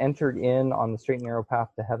 you have entered in on the straight and narrow path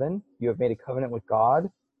to heaven. You have made a covenant with God.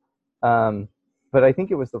 But I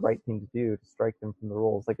think it was the right thing to do to strike them from the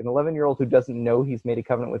rolls. Like an 11-year-old who doesn't know he's made a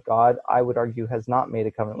covenant with God, I would argue has not made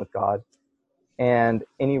a covenant with God. And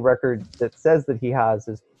any record that says that he has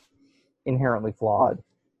is inherently flawed.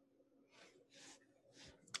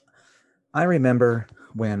 I remember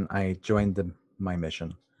when I joined my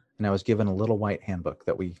mission, and I was given a little white handbook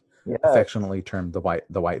that we affectionately termed the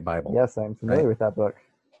White Bible. Yes, I'm familiar with that book.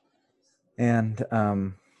 And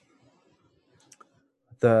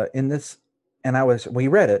we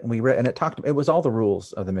read it, and it was all the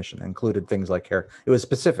rules of the mission. It included things like hair. It was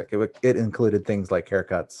specific. It included things like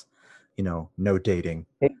haircuts, no dating,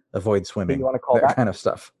 avoid swimming, you want to call that back? kind of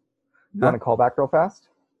stuff. You want to call back real fast?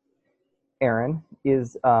 Aaron,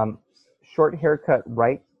 is short haircut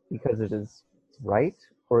right because it is right,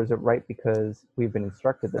 or is it right because we've been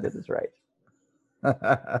instructed that it is right?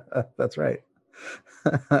 That's right.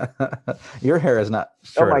 Your hair is not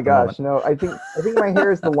short. Oh my gosh, no! I think my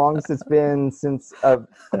hair is the longest it's been since a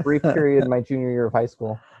brief period my junior year of high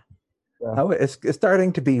school. So. Oh, it's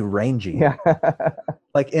starting to be rangy. Yeah,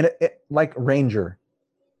 like Ranger.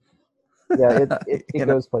 Yeah, it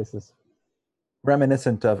goes places.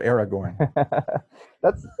 Reminiscent of Aragorn.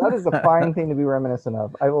 that is a fine thing to be reminiscent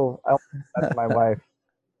of. I'll that's my wife.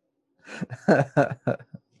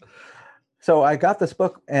 So I got this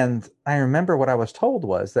book, and I remember what I was told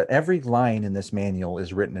was that every line in this manual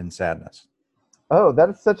is written in sadness. Oh, that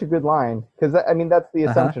is such a good line. Because, that's the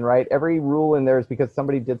assumption, right? Every rule in there is because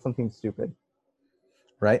somebody did something stupid.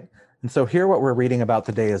 Right? And so here what we're reading about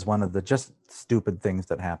today is one of the just stupid things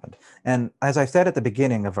that happened. And as I said at the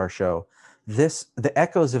beginning of our show, the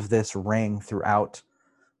echoes of this rang throughout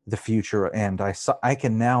the future, and I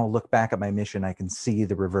can now look back at my mission, I can see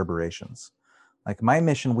the reverberations. Like my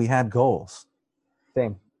mission, we had goals.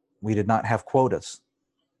 Same. We did not have quotas.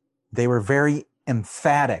 They were very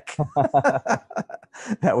emphatic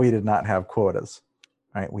that we did not have quotas,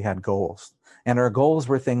 right? We had goals. And our goals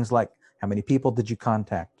were things like, how many people did you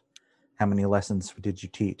contact? How many lessons did you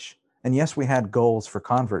teach? And yes, we had goals for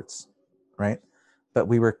converts, right? But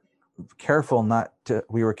we were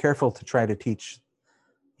we were careful to try to teach,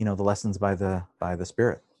 the lessons by the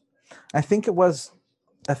Spirit. I think it was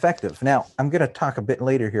effective. Now, I'm going to talk a bit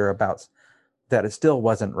later here about that it still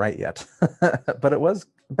wasn't right yet, but it was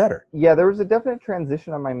better. Yeah, there was a definite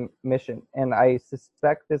transition on my mission, and I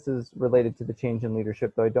suspect this is related to the change in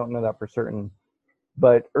leadership, though I don't know that for certain.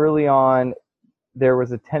 But early on, there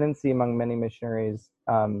was a tendency among many missionaries.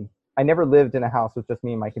 I never lived in a house with just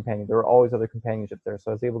me and my companion. There were always other companionships there,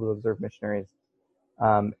 so I was able to observe missionaries.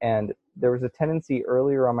 And there was a tendency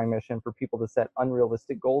earlier on my mission for people to set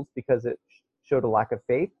unrealistic goals because it showed a lack of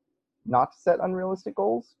faith, not to set unrealistic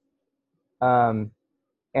goals. And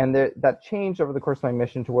that changed over the course of my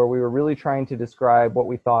mission to where we were really trying to describe what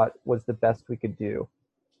we thought was the best we could do,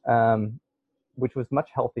 which was much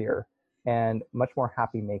healthier and much more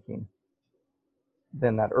happy-making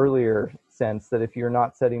than that earlier sense that if you're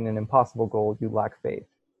not setting an impossible goal, you lack faith.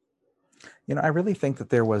 I really think that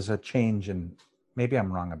there was a change in, maybe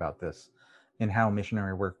I'm wrong about this, in how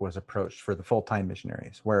missionary work was approached for the full-time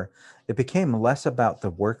missionaries, where it became less about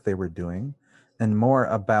the work they were doing and more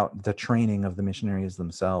about the training of the missionaries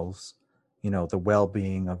themselves, the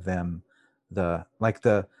well-being of them.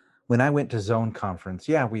 When I went to Zone Conference,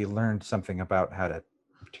 yeah, we learned something about how to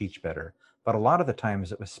teach better, but a lot of the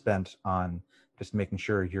times it was spent on just making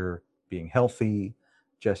sure you're being healthy,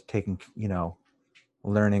 just taking,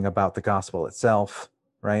 learning about the gospel itself,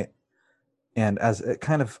 right? And as it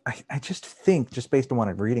kind of, I just think, just based on what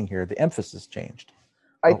I'm reading here, the emphasis changed.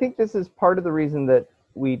 I think this is part of the reason that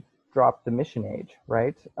we dropped the mission age,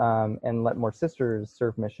 right? And let more sisters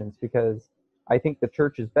serve missions, because I think the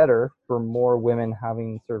church is better for more women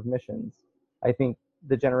having served missions. I think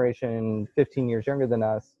the generation 15 years younger than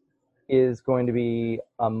us is going to be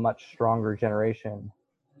a much stronger generation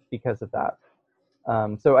because of that.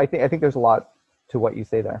 So I think there's a lot to what you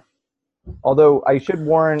say there. Although I should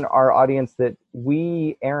warn our audience that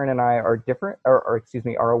Aaron and I, are different,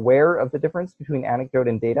 are aware of the difference between anecdote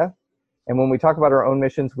and data. And when we talk about our own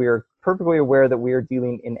missions, we are perfectly aware that we are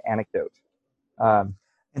dealing in anecdote.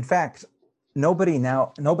 In fact, nobody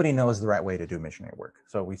knows the right way to do missionary work.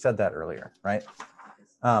 So we said that earlier, right?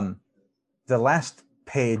 The last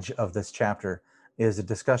page of this chapter is a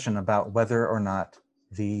discussion about whether or not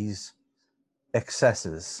these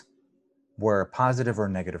excesses were positive or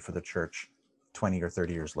negative for the church 20 or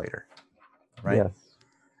 30 years later, right? Yes.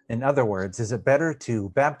 In other words, is it better to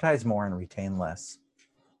baptize more and retain less,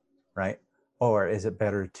 right? Or is it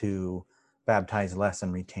better to baptize less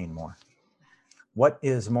and retain more? What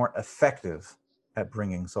is more effective at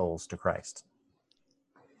bringing souls to Christ?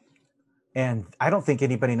 And I don't think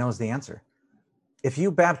anybody knows the answer. If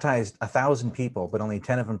you baptized 1,000 people, but only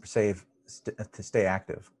 10 of them to stay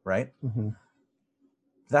active, right? Mm-hmm.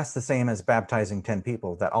 That's the same as baptizing 10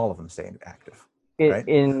 people that all of them stay active. Right?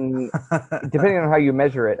 Depending on how you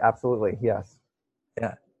measure it, absolutely, yes.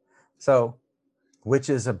 Yeah. So, which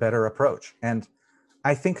is a better approach? And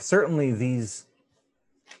I think certainly these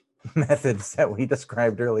methods that we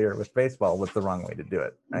described earlier with baseball was the wrong way to do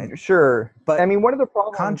it, right? Sure. But I mean, one of the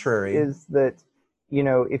problems is that,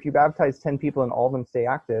 if you baptize 10 people and all of them stay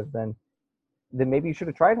active, then maybe you should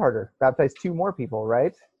have tried harder. Baptize 2 more people,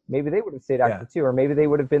 right? Maybe they would have stayed active too, or maybe they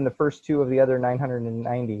would have been the first 2 of the other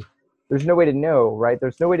 990. There's no way to know, right?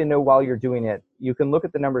 There's no way to know while you're doing it. You can look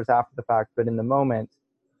at the numbers after the fact, but in the moment,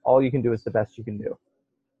 all you can do is the best you can do.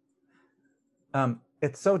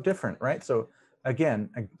 It's so different, right? So again,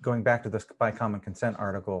 going back to this By Common Consent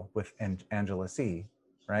article with Angela C.,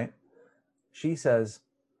 right? She says,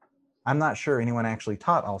 I'm not sure anyone actually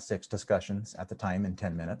taught all 6 discussions at the time in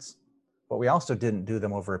 10 minutes, but we also didn't do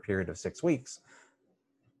them over a period of 6 weeks.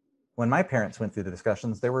 When my parents went through the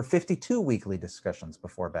discussions, there were 52 weekly discussions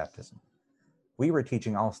before baptism. We were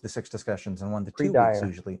teaching all the 6 discussions in 1 to 2 weeks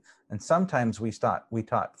usually, and sometimes we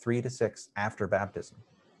taught 3 to 6 after baptism.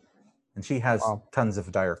 And she has tons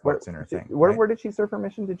of Dyer quotes in her thing. Where did she serve her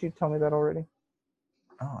mission? Did you tell me that already?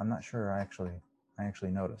 Oh, I'm not sure. I actually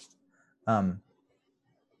noticed.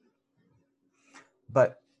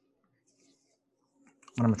 But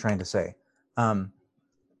what am I trying to say?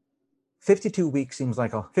 52 weeks seems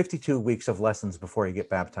like 52 weeks of lessons before you get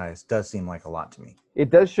baptized does seem like a lot to me.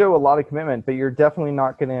 It does show a lot of commitment, but you're definitely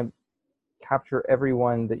not going to capture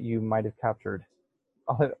everyone that you might have captured.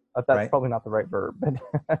 That's probably not the right verb, but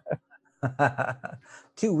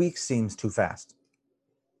 2 weeks seems too fast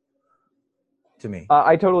to me.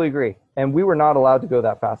 I totally agree. And we were not allowed to go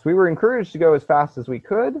that fast. We were encouraged to go as fast as we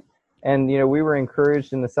could. And, we were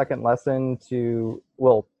encouraged in the second lesson in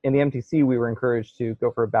the MTC, we were encouraged to go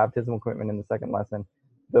for a baptismal commitment in the second lesson,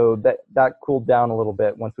 though that cooled down a little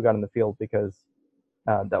bit once we got in the field because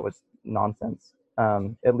that was nonsense.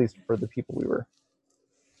 at least for the people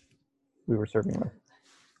we were serving with.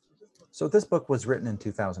 So this book was written in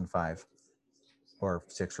 2005 or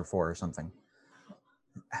 6 or 4 or something.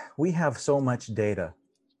 We have so much data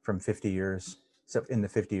from 50 years, in the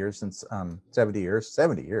 50 years since 70 years.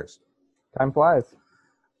 Time flies.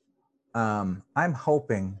 I'm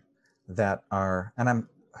hoping that I'm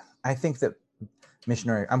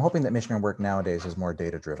hoping that missionary work nowadays is more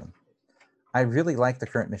data driven. I really like the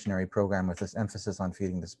current missionary program with this emphasis on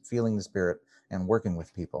feeling the Spirit and working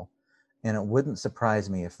with people. And it wouldn't surprise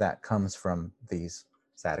me if that comes from these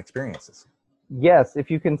sad experiences. Yes,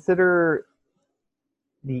 if you consider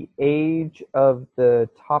the age of the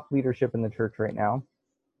top leadership in the church right now,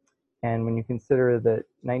 and when you consider that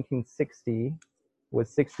 1960 was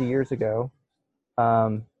 60 years ago,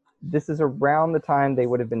 this is around the time they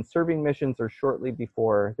would have been serving missions or shortly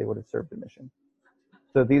before they would have served a mission.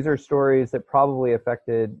 So these are stories that probably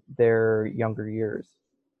affected their younger years.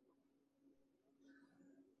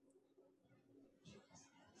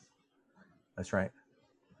 That's right.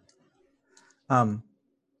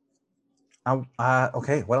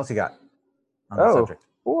 Okay, what else you got on the subject?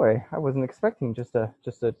 Boy, I wasn't expecting just a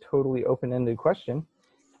totally open-ended question.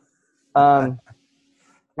 I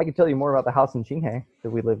could tell you more about the house in Qinghai that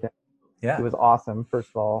we lived in. Yeah. It was awesome. First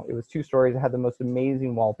of all, it was 2 stories. It had the most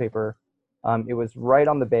amazing wallpaper. It was right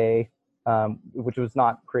on the bay, which was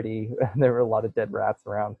not pretty. There were a lot of dead rats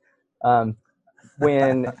around.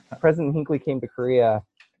 When President Hinckley came to Korea,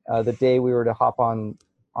 the day we were to hop on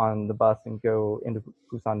the bus and go into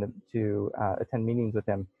Busan to attend meetings with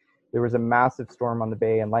him, there was a massive storm on the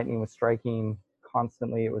bay and lightning was striking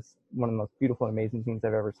constantly. It was one of the most beautiful and amazing things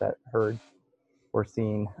I've ever heard or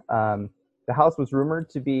seen. The house was rumored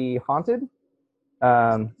to be haunted.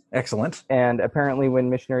 Excellent. And apparently when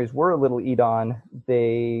missionaries were a little Edon,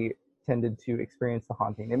 they tended to experience the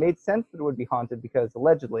haunting. It made sense that it would be haunted because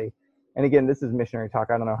allegedly, and again, this is missionary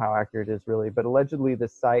talk, I don't know how accurate it is really, but allegedly the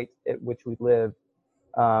site at which we lived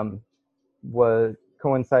was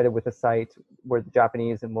coincided with a site where the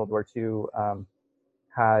Japanese in World War II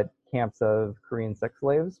had camps of Korean sex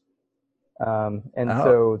slaves.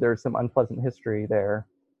 So there's some unpleasant history there.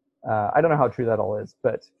 I don't know how true that all is,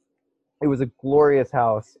 but it was a glorious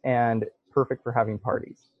house and perfect for having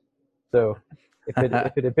parties. So if it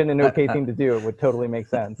had been an okay thing to do, it would totally make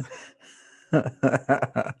sense.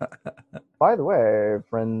 By the way,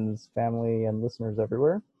 friends, family, and listeners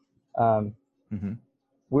everywhere,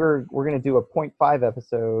 we're going to do a 0.5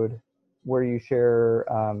 episode where you share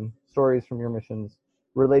stories from your missions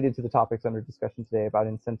related to the topics under discussion today about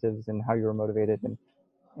incentives and how you were motivated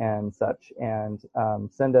and such. And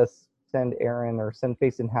send Aaron or send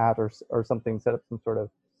Face in Hat or something, set up some sort of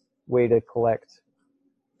way to collect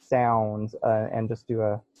sounds and just do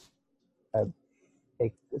a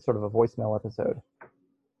sort of a voicemail episode.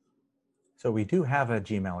 So we do have a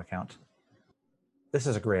Gmail account. This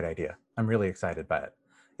is a great idea. I'm really excited by it.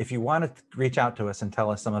 If you want to reach out to us and tell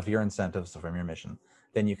us some of your incentives from your mission,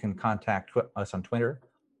 then you can contact us on Twitter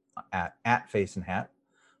at Face in Hat,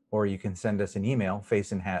 or you can send us an email,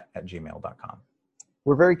 faceinhat@gmail.com.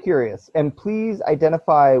 We're very curious, and please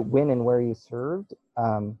identify when and where you served.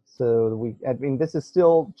 This is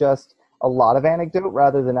still just a lot of anecdote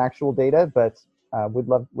rather than actual data, but would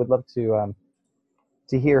love to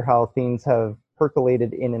hear how things have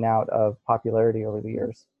percolated in and out of popularity over the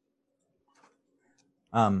years.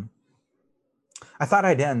 I thought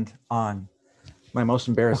I'd end on my most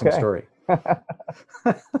embarrassing story.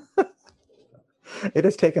 It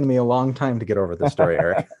has taken me a long time to get over this story,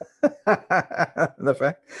 Eric.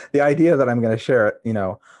 The idea that I'm going to share it,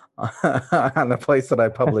 on the place that I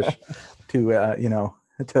publish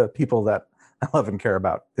to people that I love and care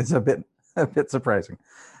about is a bit surprising.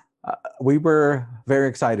 We were very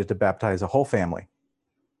excited to baptize a whole family.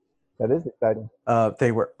 That is exciting.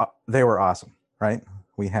 They were awesome, right?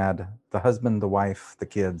 We had the husband, the wife, the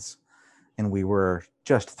kids, and we were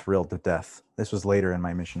just thrilled to death. This was later in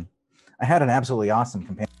my mission. I had an absolutely awesome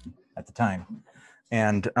companion at the time.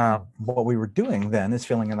 And what we were doing then is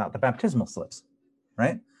filling out the baptismal slips,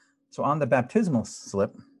 right? So on the baptismal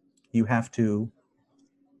slip, you have to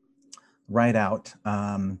write out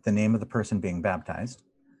the name of the person being baptized,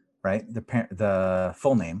 right? The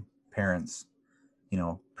full name, parents,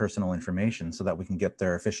 personal information, so that we can get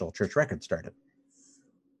their official church record started.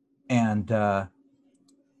 And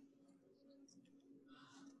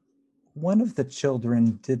one of the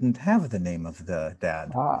children didn't have the name of the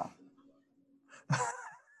dad.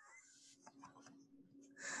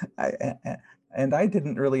 I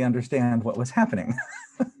didn't really understand what was happening.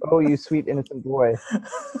 Oh, you sweet innocent boy.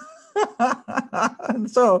 And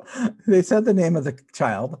so they said the name of the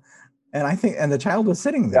child, And I think, and the child was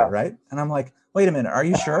sitting there, right? And I'm like, wait a minute, are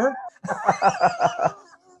you sure?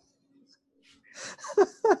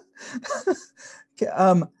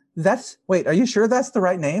 Wait, are you sure that's the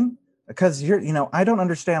right name? Because I don't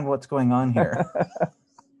understand what's going on here.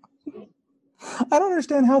 I don't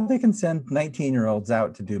understand how they can send 19-year-olds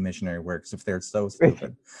out to do missionary works if they're so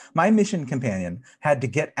stupid. My mission companion had to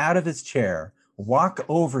get out of his chair, walk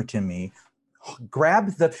over to me,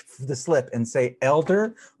 grab the slip and say,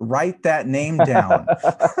 "Elder, write that name down."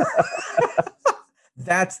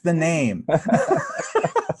 That's the name.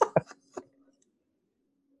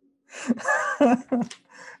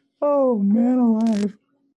 Oh, man alive.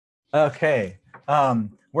 Okay.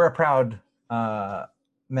 We're a proud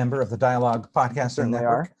member of the Dialogue Podcasting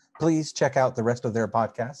Network. Please check out the rest of their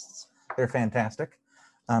podcasts. They're fantastic.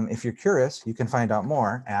 If you're curious, you can find out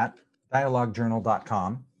more at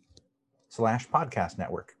dialoguejournal.com/podcast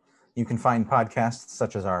network. You can find podcasts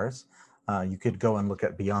such as ours. You could go and look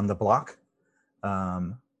at Beyond the Block,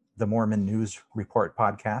 the Mormon News Report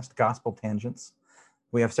podcast, Gospel Tangents.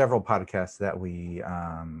 We have several podcasts that we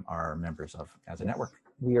are members of as a network.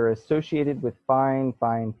 We are associated with fine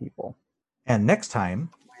people. And next time,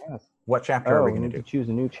 what chapter are we going to do? Choose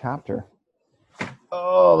a new chapter.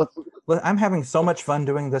 Oh, I'm having so much fun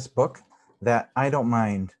doing this book that I don't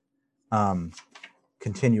mind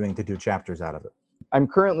continuing to do chapters out of it. I'm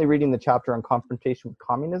currently reading the chapter on confrontation with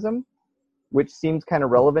communism, which seems kind of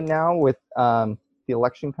relevant now with the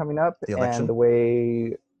election coming up and the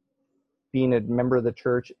way being a member of the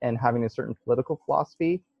church and having a certain political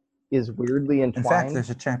philosophy is weirdly entwined. In fact, there's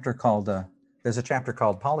a chapter called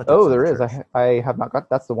Politics. Oh, there is. I have not got.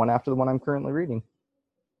 That's the one after the one I'm currently reading.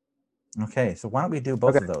 Okay, so why don't we do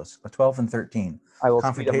both of those, 12 and 13? I will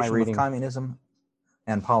Confrontation speed up my reading. with communism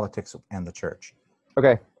and politics and the church.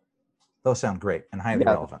 Okay. Those sound great and highly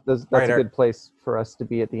relevant. That's a good place for us to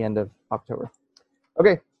be at the end of October.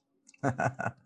 Okay.